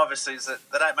of the problem, obviously, is that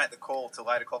they don't make the call till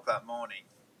 8 o'clock that morning.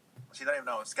 So you don't even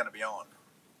know what's going to be on.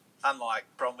 Unlike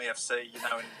Bromley FC, you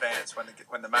know in advance when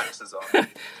the match is on.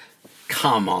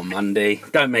 Come on, Mundy.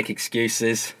 Don't make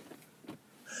excuses.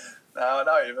 No, I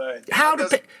know what you mean.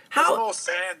 There's more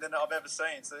sand than I've ever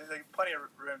seen, so there's plenty of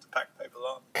room to pack people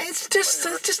on. It's just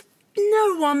there's just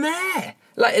no one there.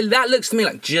 Like, that looks to me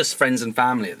like just friends and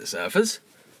family at the Surfers.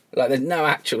 Like, there's no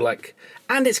actual, like...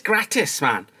 And it's gratis,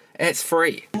 man. It's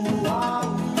free.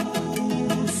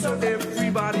 So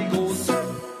everybody go surf.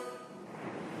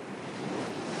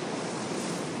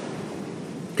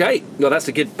 Okay, well, that's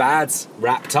a good bads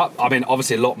wrapped up. I mean,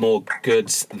 obviously a lot more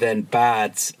goods than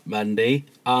bads, Mundy.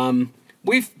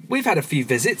 We've had a few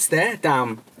visits there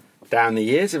down the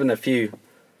years, even a few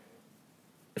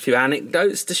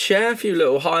anecdotes to share, a few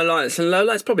little highlights and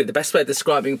lowlights. Probably the best way of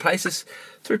describing places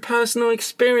through personal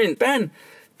experience. Ben,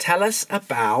 tell us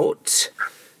about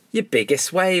your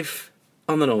biggest wave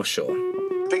on the North Shore.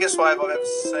 Biggest wave I've ever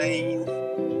seen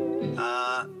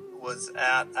was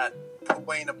out at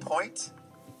Paweena Point.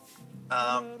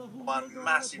 One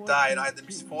massive day, and I had the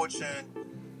misfortune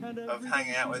of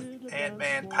hanging out with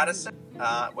Ant-Man Patterson. He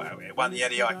won the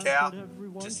Eddie Cow,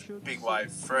 just big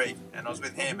wave free, and I was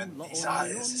with him, and he said,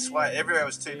 there's this wave. Everywhere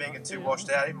was too big and too washed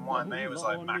out. Even Waimea was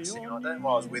like maxing, and I don't know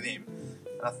why I was with him.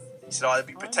 And he said, I'd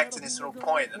be protecting this little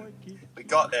point, and we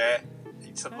got there.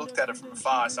 He sort of looked at it from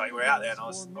afar, so we were out there, and I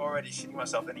was already shitting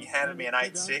myself. And he handed me an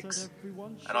 8.6,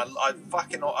 and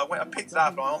I picked it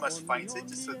up, and I almost fainted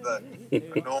just with the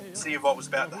enormity of what was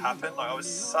about to happen. Like, I was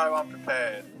so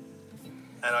unprepared,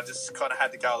 and I just kind of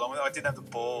had to go along with it. I didn't have the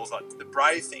balls. Like, the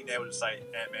brave thing there was to say,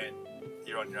 man,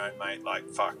 you're on your own, mate. Like,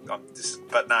 fuck,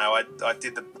 but no, I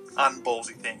did the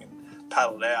unballsy thing and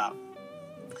paddled out.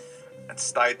 And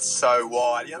stayed so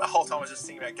wide. You know, the whole time I was just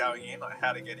thinking about going in, like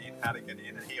how to get in.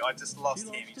 And I just lost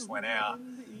him. He just went out.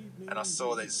 And I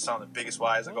saw some of the biggest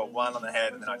waves. I got one on the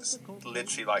head, and then I just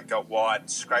literally got wide and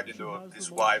scraped into this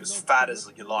wave as fat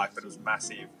as you like, but it was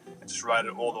massive. And just rode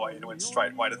it all the way in and went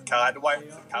straight away to the car. I had to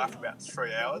wait for the car for about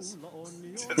 3 hours.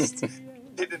 Just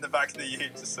hit in the back of the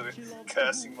ute, just sort of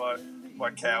cursing my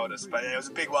cowardice. But yeah, it was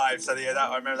a big wave, so yeah,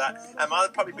 I remember that. And my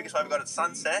other probably biggest wave I got at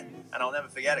sunset, and I'll never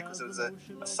forget it because it was a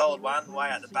solid one way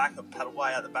out the back. I paddled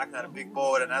way out the back and had a big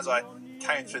board, and as I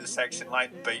came through the section,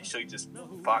 Leighton Beachley just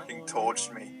fucking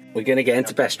torched me. We're going to get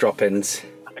into best drop-ins.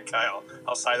 Okay,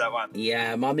 I'll say that one.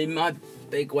 Yeah, I mean, my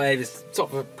big wave is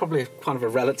sort of probably kind of a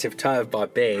relative term by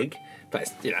big,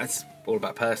 but it's all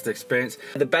about personal experience.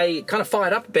 The bay kind of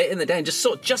fired up a bit in the day and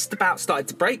just about started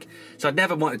to break, so I'd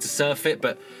never wanted to surf it,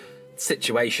 but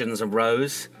situations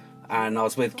arose, and I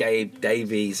was with Gabe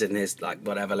Davies and his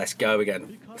whatever, let's go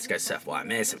again, let's go surf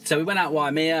Waimea. So we went out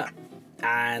Waimea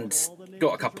and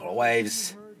got a couple of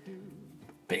waves,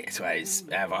 biggest waves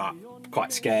ever,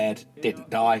 quite scared,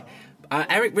 didn't die.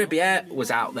 Eric Ribier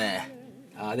was out there.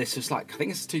 This was I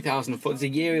think it's 2004, it's a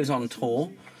year he was on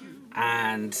tour,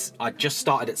 and I just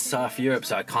started at Surf Europe,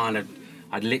 so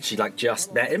I'd literally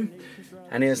just met him,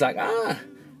 and he was like,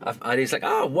 and he's like,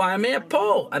 Waimea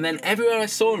Paul. And then everywhere I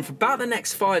saw him for about the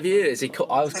next 5 years, I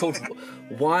was called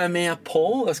Waimea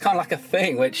Paul. It was kind of like a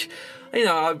thing, which,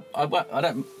 I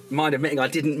don't mind admitting I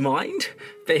didn't mind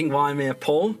being Waimea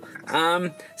Paul.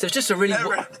 So it's just a really...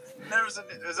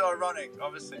 It was ironic,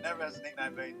 obviously. Never has a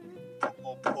nickname been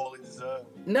more poorly deserved.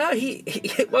 No, he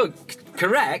well,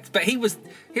 correct, but he was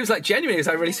genuinely, he was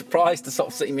really surprised to sort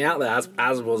of see me out there,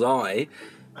 as was I.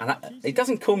 And he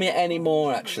doesn't call me it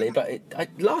anymore, actually, but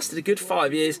it lasted a good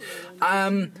 5 years.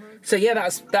 So yeah,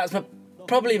 that's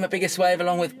probably my biggest wave,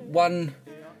 along with one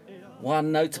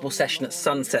notable session at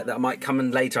sunset that might come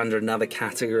in later under another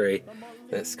category.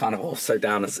 That's kind of also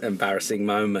down as an embarrassing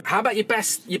moment. How about your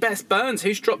best burns?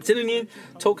 Who's dropped in on you?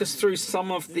 Talk us through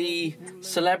some of the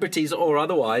celebrities or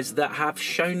otherwise that have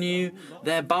shown you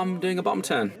their bum doing a bum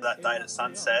turn. That day at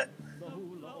sunset,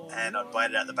 and I'd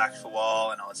waited out the back for a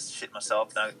while, and I was shit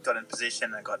myself. And I got in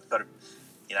position and got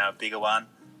a bigger one,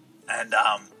 and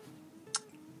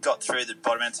got through the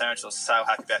bottom end turn, which I was so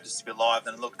happy about, just to be alive.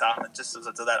 Then I looked up, and just as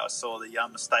I did that, I saw the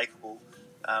unmistakable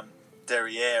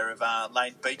derriere of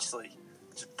Lane Beachley,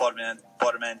 just bottom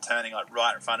end turning like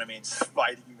right in front of me and just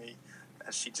waiting me,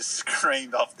 and she just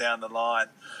screamed off down the line,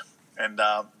 and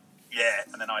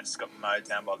and then I just got mowed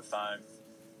down by the foam,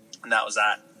 and that was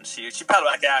that. And she paddled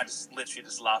back out and just literally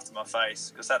just laughed in my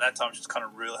face, because at that time she was kind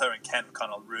of her and Ken were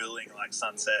kind of ruling like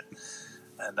Sunset,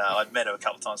 and I'd met her a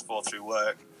couple of times before through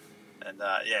work, and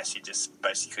she just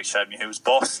basically showed me who was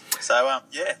boss. So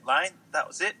Lane, that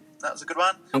was it. That was a good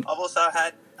one. I've also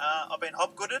had I've been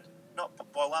hobgooded, not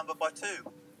by one but by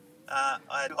two. I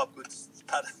had hobgoods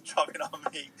dropping on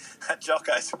me at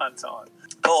Jocko's one time.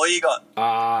 Paul, what you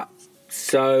got?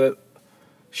 So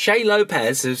Shea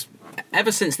Lopez has,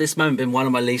 ever since this moment, been one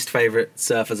of my least favourite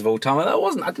surfers of all time.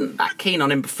 I didn't that keen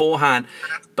on him beforehand,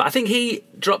 but I think he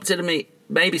dropped it to me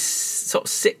maybe sort of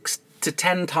 6 to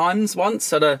 10 times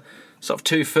once at a sort of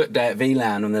 2 foot day at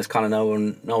VLAN when there's kind of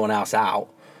no one else out.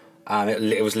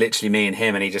 It was literally me and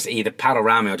him, and he just either paddled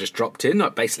around me or just dropped in,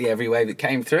 like basically every wave that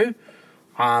came through,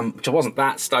 which I wasn't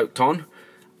that stoked on.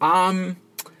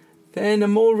 Then a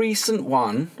more recent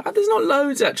one, there's not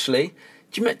loads actually.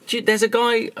 There's a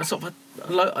guy,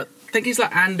 I think he's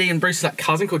like Andy and Bruce's like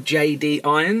cousin, called JD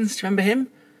Irons. Do you remember him?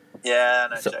 Yeah,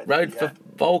 I know JD. Rode for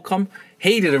Volcom.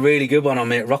 He did a really good one on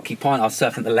me at Rocky Point. I was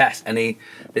surfing the left, and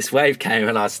this wave came,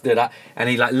 and I stood up, and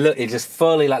he just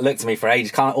fully looked at me for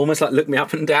ages, kind of almost like looked me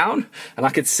up and down, and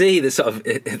I could see the sort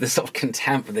of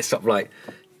contempt for this sort of like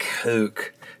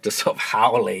kook, just sort of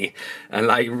howly, and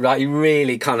like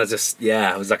really kind of just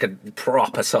it was like a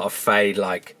proper sort of fade,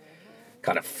 like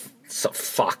kind of sort of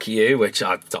fuck you, which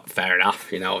I thought fair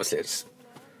enough, obviously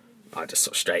I just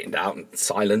sort of straightened out and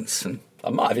silence, and I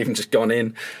might have even just gone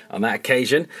in on that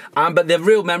occasion. But the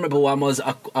real memorable one was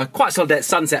I quite saw at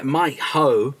Sunset. Mike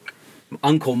Ho,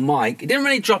 Uncle Mike, he didn't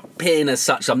really drop in as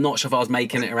such. I'm not sure if I was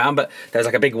making it around, but there was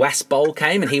like a big West Bowl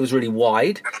came, and he was really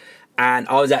wide, and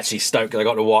I was actually stoked because I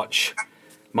got to watch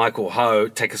Michael Ho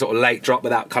take a sort of late drop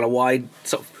with that kind of wide,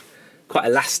 sort of quite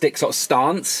elastic sort of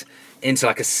stance into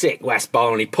like a sick West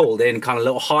Bowl, and he pulled in kind of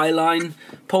little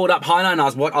pulled up high line. I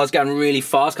was going really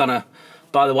fast, kind of.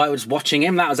 By the way, I was watching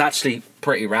him. That was actually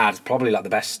pretty rad. Probably like the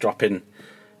best drop-in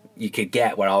you could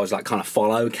get, where I was like kind of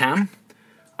follow cam.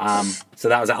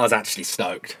 So I was actually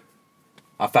stoked.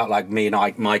 I felt like me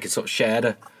and Mike had sort of shared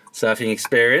a surfing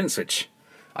experience, which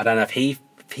I don't know if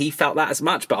he felt that as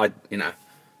much, but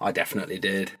I definitely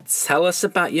did. Tell us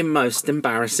about your most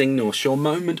embarrassing North Shore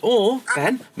moment, or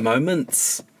Ben,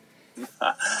 moments.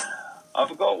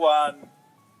 I've got one.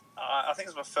 I think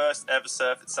it was my first ever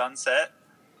surf at Sunset.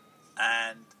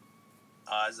 And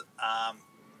I was,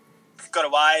 got a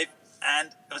wave, and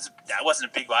it wasn't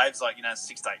a big wave. It was like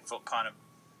 6 to 8 foot kind of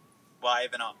wave,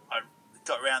 and I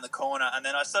got around the corner, and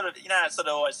then I sort of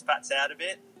always spats out a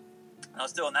bit, and I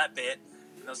was doing that bit,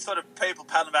 and there was sort of people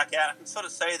paddling back out. I could sort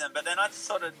of see them, but then I just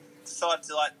sort of decided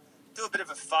to like do a bit of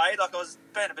a fade. Like I was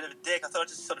being a bit of a dick. I thought I'd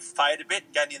just sort of fade a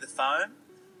bit, go near the foam,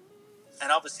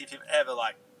 and obviously if you've ever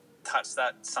like touch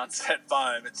that Sunset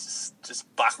foam, it's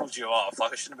just buckled you off.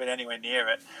 Like I shouldn't have been anywhere near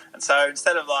it. And so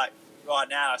instead of like right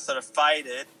now, I sort of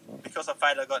faded. Because I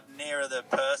faded, I got nearer the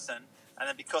person, and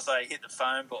then because I hit the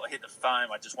foam,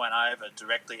 I just went over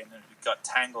directly, and then it got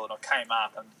tangled. And I came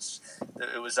up, and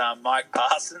it was Mike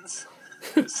Parsons.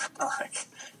 It was like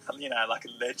like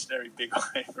a legendary big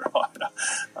wave rider.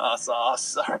 I was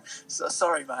like,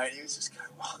 sorry, mate. He was just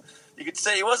going, well, you could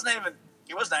see he wasn't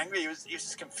angry. He was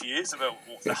just confused about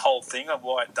the whole thing of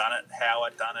why I'd done it, how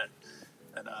I'd done it,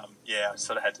 and I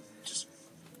sort of had to just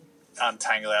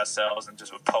untangle ourselves and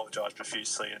just apologise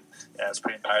profusely, and it was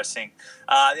pretty embarrassing.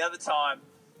 The other time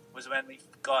was when we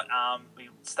got we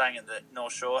were staying at the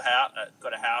North Shore house,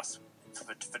 got a house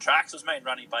for tracks. It was me and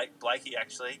Ronnie Blakey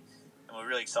actually, and we were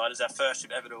really excited. It was our first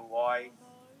trip ever to Hawaii,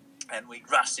 and we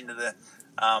rushed into the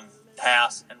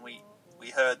house, and we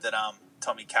heard that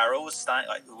Tommy Carroll was staying,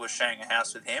 like we were sharing a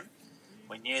house with him.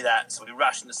 We knew that, so we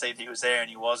rushed in to see if he was there, and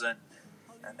he wasn't.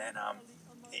 And then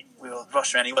we were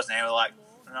rushing around, he wasn't there. We were like,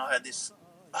 and I heard this,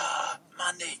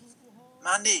 Monday.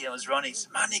 It was Ronnie's.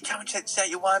 Monday, come and check this out.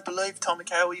 You won't believe Tommy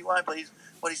Carroll. You won't believe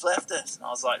what he's left us. And I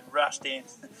was like, rushed in.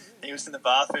 He was in the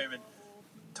bathroom, and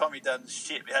Tommy done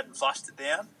shit. We hadn't flushed it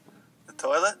down the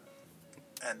toilet,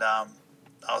 and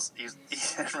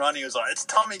Ronnie was like, it's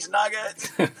Tommy's nuggets.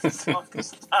 It's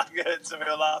Tommy's nuggets. And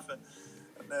we were laughing.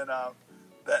 And then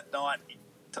that night,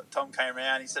 Tom came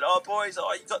around. He said, oh, boys,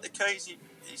 you got the keys?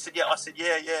 He said, yeah. I said,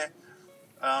 yeah.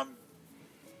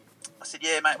 I said,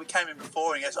 yeah, mate, we came in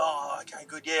before. And he goes, oh, okay,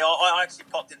 good. Yeah, I actually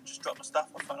popped in and just dropped my stuff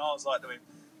off. And I was like to him,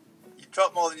 you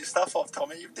dropped more than your stuff off,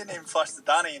 Tommy. You didn't even flush the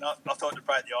dunny. And I thought to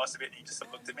break the ice a bit, and he just sort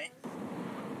of looked at me.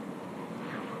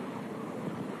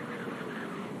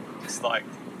 Just like,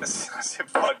 as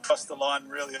if I'd crossed the line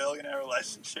really early in our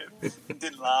relationship. He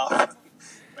didn't laugh.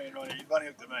 Me and Ronnie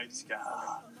looked at me, just go,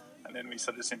 ah. And then we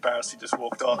sort of just embarrassingly just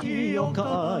walked off.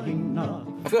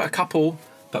 I've got a couple,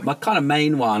 but my kind of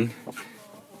main one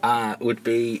would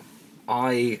be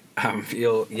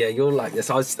you'll like this.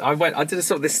 I did a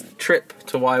sort of this trip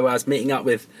to Hawaii where I was meeting up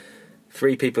with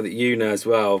 3 people that you know as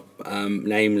well,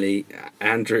 namely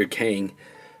Andrew King,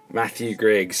 Matthew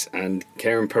Griggs, and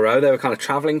Kieran Perot. They were kind of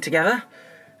travelling together,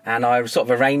 and I sort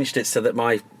of arranged it so that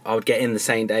I would get in the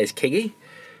same day as Kiggy,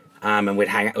 and we'd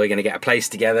hang out. We're going to get a place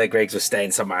together. Griggs was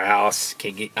staying somewhere else.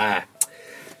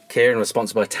 Kieran was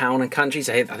sponsored by Town and Country,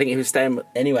 so I think he was staying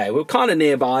anyway. We were kind of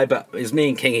nearby, but it was me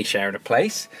and Kingy sharing a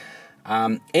place.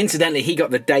 Incidentally, he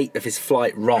got the date of his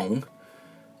flight wrong.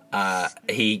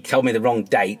 He told me the wrong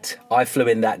date. I flew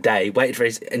in that day, waited for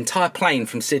his entire plane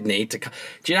from Sydney to. Do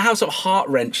you know how sort of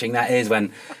heart-wrenching that is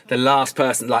when the last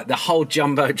person, like the whole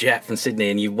jumbo jet from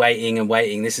Sydney, and you're waiting and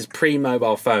waiting. This is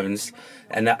pre-mobile phones,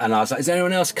 and I was like, "Is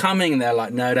anyone else coming?" And they're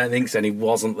like, "No, I don't think so." And he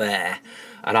wasn't there,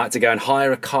 and I had to go and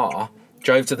hire a car.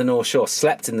 Drove to the North Shore,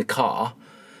 slept in the car,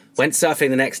 went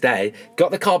surfing the next day, got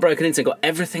the car broken into, got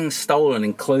everything stolen,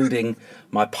 including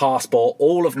my passport.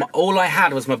 All I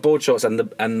had was my board shorts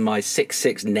and my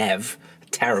 6'6" Nev.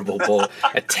 Terrible board.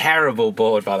 A terrible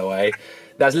board, by the way.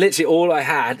 That's literally all I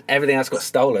had. Everything else got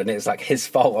stolen. It was like his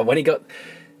fault. And when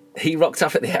he rocked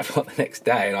up at the airport the next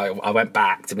day, and I went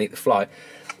back to meet the flight,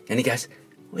 and he goes,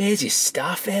 "Where's your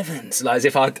stuff, Evans?" Like, as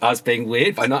if I was being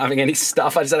weird by not having any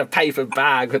stuff. I just had a paper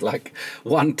bag with like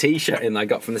one T-shirt in that I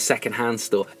got from the second-hand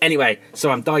store. Anyway,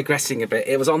 so I'm digressing a bit.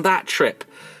 It was on that trip,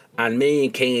 and me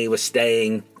and Kingy were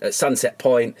staying at Sunset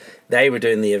Point. They were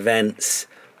doing the events,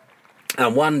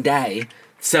 and one day,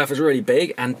 surf was really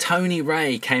big, and Tony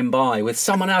Ray came by with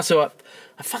someone else who I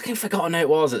fucking forgotten who it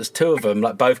was. It was 2 of them,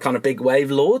 like both kind of big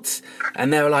wave lords,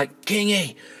 and they were like,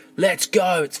 "Kingy, let's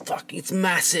go, it's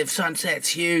massive, Sunset's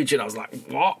huge." And I was like,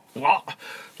 what?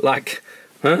 Like,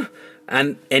 huh?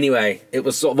 And anyway, it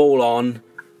was sort of all on,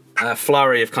 a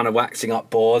flurry of kind of waxing up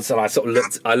boards, and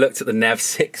I looked at the Nev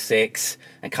 6'6"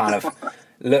 and kind of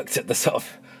looked at the sort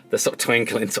of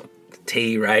twinkling sort of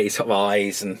T-Ray sort of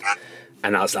eyes, and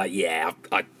I was like, yeah,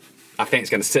 I think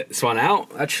it's going to sit this one out,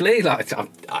 actually. Like,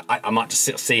 I might just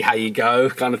sort of see how you go,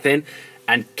 kind of thing.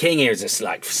 And Kingy was just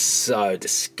like so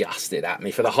disgusted at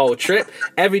me for the whole trip.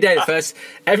 Every day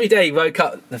he woke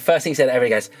up, the first thing he said every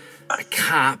day goes, "I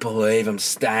can't believe I'm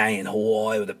staying in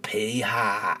Hawaii with a pea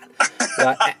hat."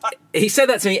 Like, he said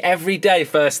that to me every day,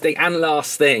 first thing and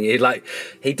last thing.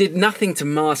 He did nothing to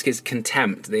mask his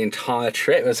contempt the entire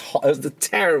trip. It was a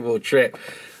terrible trip.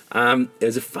 It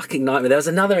was a fucking nightmare. There was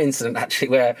another incident actually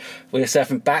where we were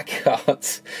surfing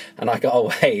backyards and I got a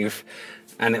wave.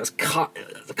 And it was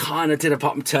kind of did a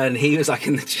bottom turn. He was like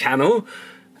in the channel,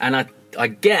 and I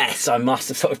guess I must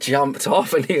have sort of jumped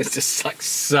off, and he was just like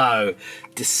so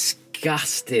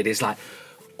disgusted. He's like,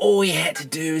 all you had to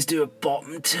do is do a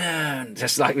bottom turn.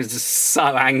 Just like, he was just so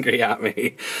angry at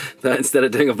me that instead of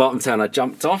doing a bottom turn, I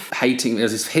jumped off. Hating, it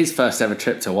was his first ever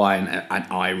trip to Hawaii, and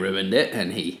I ruined it,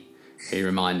 and he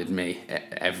reminded me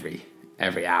every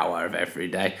hour of every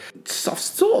day. So I've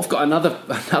sort of got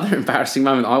another embarrassing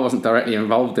moment I wasn't directly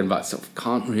involved in, but I sort of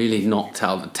can't really not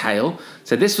tell the tale.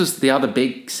 So this was the other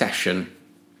big session,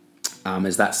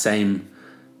 is that same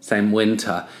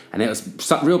winter, and it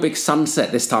was real big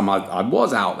sunset. This time I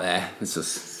was out there. This was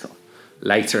sort of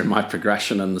later in my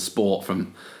progression in the sport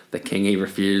from the Kingy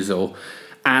refusal,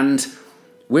 and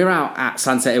we're out at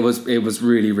sunset. It was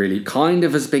really, really kind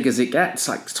of as big as it gets,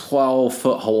 like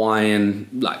 12-foot Hawaiian,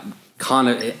 like kind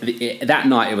of that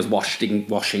night it was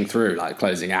washing through, like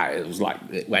closing out. It was like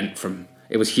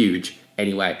it was huge.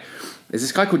 Anyway, there's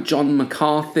this guy called John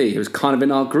McCarthy who's kind of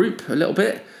in our group a little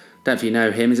bit. Don't know if you know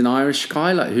him. He's an Irish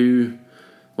guy, like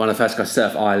one of the first guys to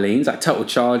surf Eileen's, like total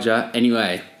charger.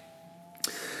 Anyway,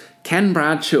 Ken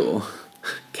Bradshaw,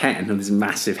 Ken with his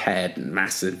massive head and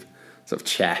massive sort of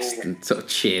chest and sort of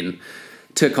chin,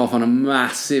 took off on a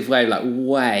massive wave, like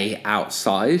way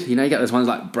outside. You know, you get those ones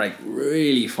like break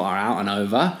really far out and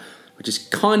over, which is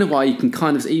kind of why you can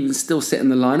kind of even still sit in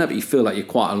the lineup, but you feel like you're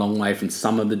quite a long way from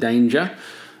some of the danger.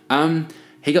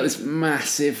 He got this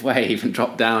massive wave and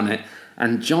dropped down it,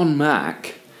 and John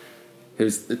Mack,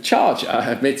 who's the charger,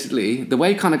 admittedly, the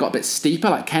wave kind of got a bit steeper,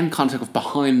 like Ken kind of took off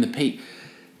behind the peak.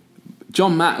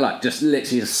 John Mack like just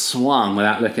literally just swung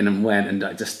without looking and went, and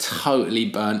like, just totally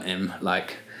burnt him,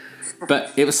 like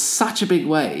But it was such a big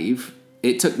wave,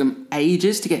 it took them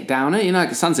ages to get down it. You know, like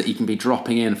at sunset, you can be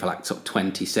dropping in for like sort of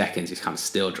 20 seconds. It's kind of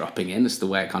still dropping in. That's the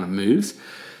way it kind of moves.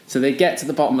 So they get to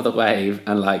the bottom of the wave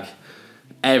and like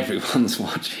everyone's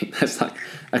watching. There's like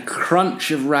a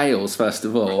crunch of rails, first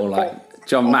of all. Like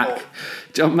John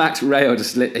Mack's rail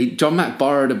John Mack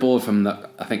borrowed a board from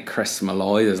I think Chris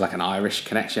Malloy. There's like an Irish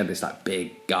connection. He had this like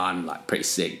big gun, like pretty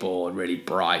sick board, really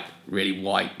bright, really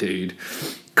white dude.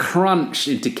 Crunched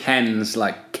into Ken's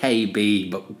like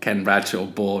KB, but Ken Bradshaw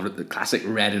board with the classic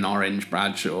red and orange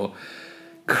Bradshaw.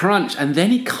 Crunch, and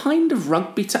then he kind of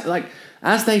rugby like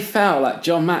as they fell, like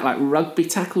John Mack like rugby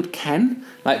tackled Ken,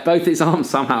 like both his arms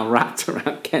somehow wrapped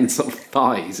around Ken's sort of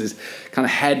thighs. His kind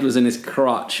of head was in his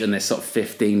crotch, and this sort of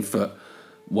 15-foot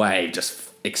wave just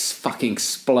fucking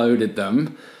exploded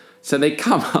them. So they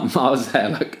come up. I was there,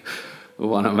 like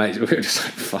one of my mates. We were just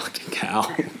like, fucking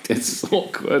hell, it's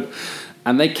awkward.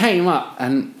 And they came up,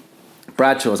 and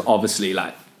Bradshaw was obviously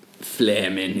like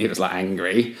flaming. He was like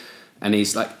angry, and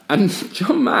he's like, and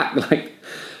John Mack like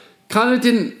kind of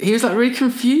didn't. He was like really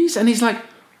confused, and he's like,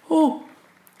 oh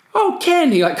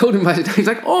Ken. He like called him by his name. He's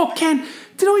like, oh Ken,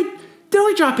 did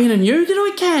I drop in on you? Did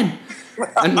I Ken?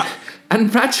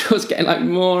 And Bradshaw was getting like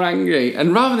more angry,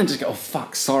 and rather than just go, oh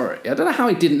fuck, sorry. I don't know how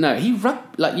he didn't know. You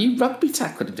rugby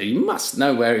tackled him, dude. You must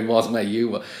know where he was and where you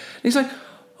were. And he's like,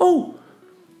 oh.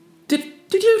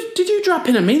 Did you drop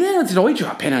in on me then, or did I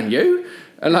drop in on you?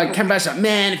 And like Ken Bradshaw's like,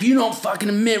 man, if you don't fucking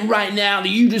admit right now that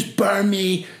you just burn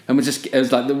me, and it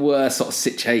was like the worst sort of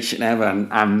situation ever.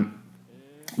 And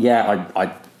yeah,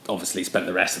 I obviously spent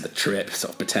the rest of the trip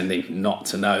sort of pretending not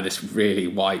to know this really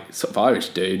white sort of Irish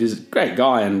dude. He's a great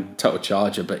guy and total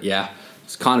charger, but yeah,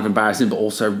 it's kind of embarrassing, but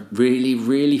also really,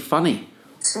 really funny.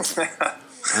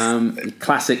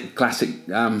 Classic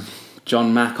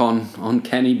John Mack on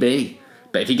Kenny B.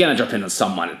 But if you're going to drop in on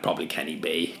someone, it's probably Kenny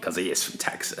B, because he is from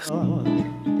Texas. The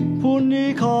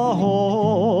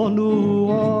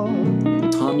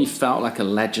time you felt like a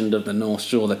legend of the North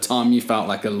Shore, the time you felt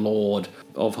like a lord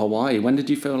of Hawaii. When did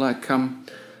you feel like a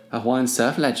Hawaiian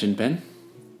surf legend, Ben?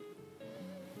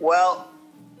 Well,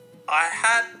 I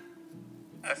had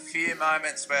a few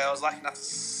moments where I was lucky enough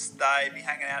to be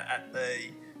hanging out at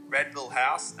the Red Bull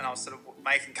house, and I was sort of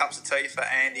making cups of tea for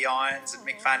Andy Irons and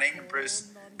Mick Fanning and Bruce,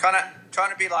 kind of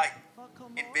trying to be like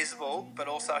invisible but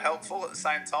also helpful at the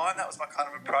same time. That was my kind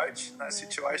of approach in those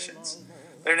situations.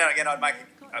 Every now and again I'd make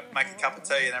a cup of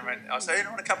tea, and then I'd say, you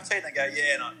want a cup of tea? And they'd go,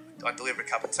 yeah, and I'd deliver a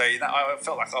cup of tea. And I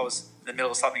felt like I was in the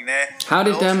middle of something there. How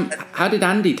did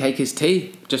Andy take his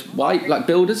tea? Just white, like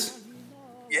Builders?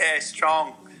 Yeah,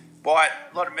 strong. White,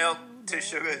 a lot of milk, 2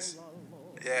 sugars.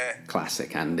 Yeah.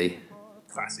 Classic Andy.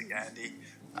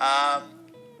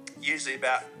 Usually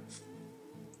about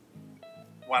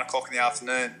 1 o'clock in the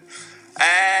afternoon.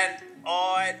 And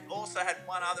I also had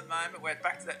one other moment where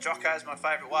back to that Jocko is my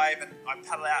favourite wave, and I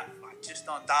paddled out like just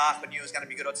on dark. I knew it was going to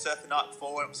be good. I'd surfed the night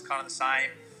before, and it was kind of the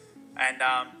same. And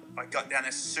I got down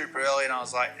there super early, and I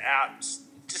was like out,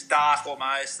 just dark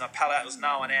almost, and I paddled out, there was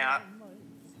no one out.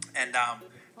 And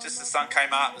just the sun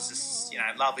came up, it was this,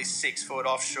 lovely 6 foot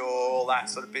offshore, all that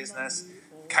sort of business.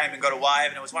 Came and got a wave,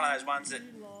 and it was one of those ones that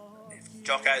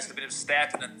Jocko's a bit of a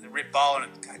step and a rip bowl, and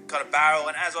it got a barrel.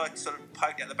 And as I sort of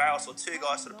poked out the barrel, I saw 2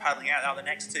 guys sort of paddling out. They were the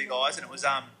next 2 guys, and it was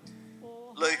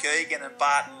Luke Egan and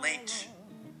Barton Lynch.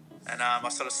 And I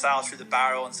sort of sailed through the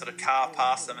barrel and sort of carved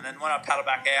past them. And then when I paddled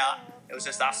back out, it was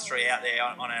just us 3 out there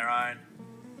on our own.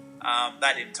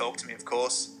 They didn't talk to me, of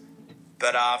course.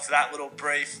 But for that little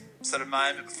brief sort of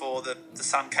moment before the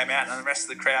sun came out and the rest of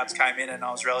the crowds came in and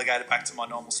I was relegated back to my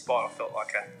normal spot, I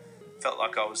felt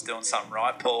like I was doing something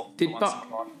right, Paul.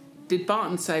 Did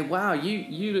Barton say, wow,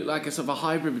 you look like a sort of a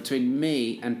hybrid between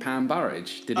me and Pam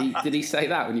Burridge? Did he say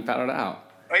that when you paddled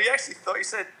out? Oh, he actually thought he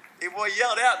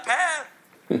yelled out, Pam!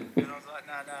 And I was like,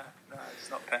 no, it's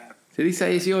not Pam. Did he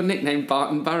say, is your nickname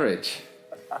Barton Burridge?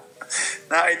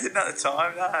 No, he didn't at the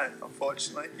time, no,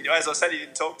 unfortunately. As I said, he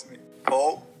didn't talk to me.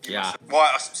 Paul? Yeah.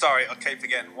 Sorry, I keep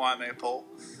forgetting. Why am I Paul?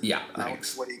 Yeah,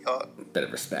 thanks. What do you got? Bit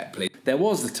of respect, please. There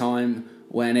was the time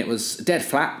when it was dead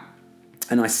flat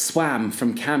and I swam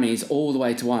from Cammy's all the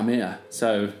way to Waimea.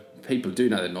 So people do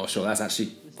know the North Shore. That's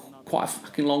actually quite a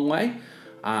fucking long way.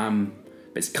 But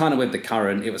it's kind of with the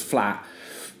current. It was flat.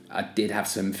 I did have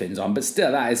swim fins on, but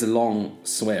still, that is a long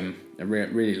swim. A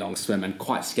really long swim, and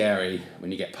quite scary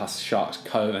when you get past Sharks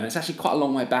Cove, and it's actually quite a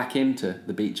long way back into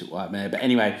the beach at Waimea. But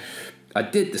anyway, I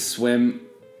did the swim.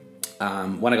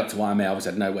 When I got to Waimea, I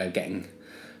obviously had no way of getting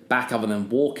back other than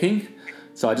walking.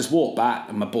 So I just walked back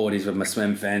on my boardies with my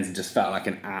swim fins and just felt like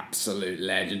an absolute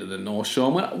legend of the North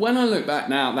Shore. And when I look back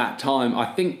now at that time,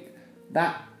 I think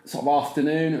that sort of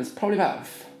afternoon, it was probably about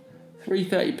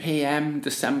 3:30 p.m.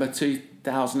 December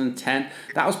 2010.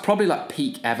 That was probably like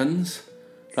peak Evans.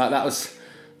 Like that was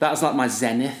like my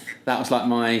zenith.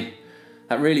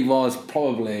 That really was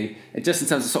probably, just in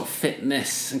terms of sort of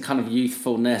fitness and kind of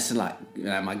youthfulness and like, you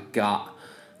know, my gut,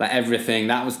 like everything.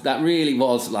 That really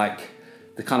was like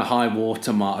the kind of high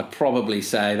water mark. I'd probably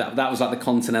say that was like the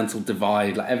continental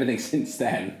divide. Like everything since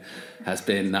then has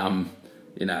been,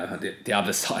 you know, the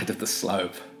other side of the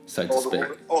slope, so to speak.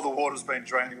 All the water's been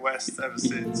draining west ever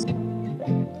since.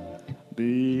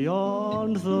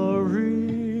 Beyond the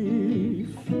reef.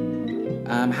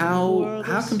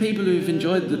 How can people who've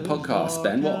enjoyed the podcast,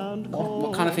 Ben,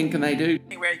 what kind of thing can they do?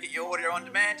 Anywhere you get your audio on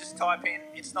demand, just type in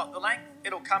 "It's Not the Length."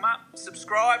 It'll come up.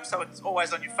 Subscribe, so it's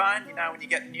always on your phone. You know when you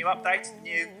get the new updates, the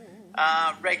new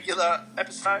regular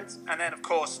episodes, and then of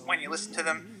course when you listen to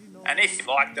them, and if you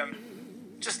like them,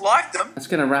 just like them. That's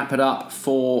going to wrap it up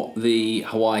for the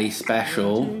Hawaii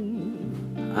special.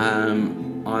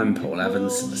 I'm Paul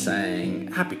Evans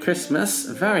saying Happy Christmas,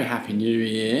 a very Happy New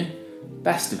Year,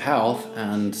 best of health,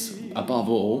 and above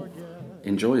all,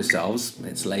 enjoy yourselves.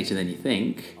 It's later than you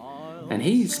think. And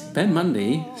he's Ben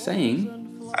Mundy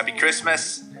saying Happy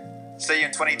Christmas, see you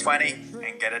in 2020,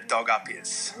 and get a dog up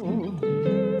yours.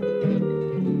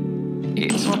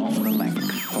 It's not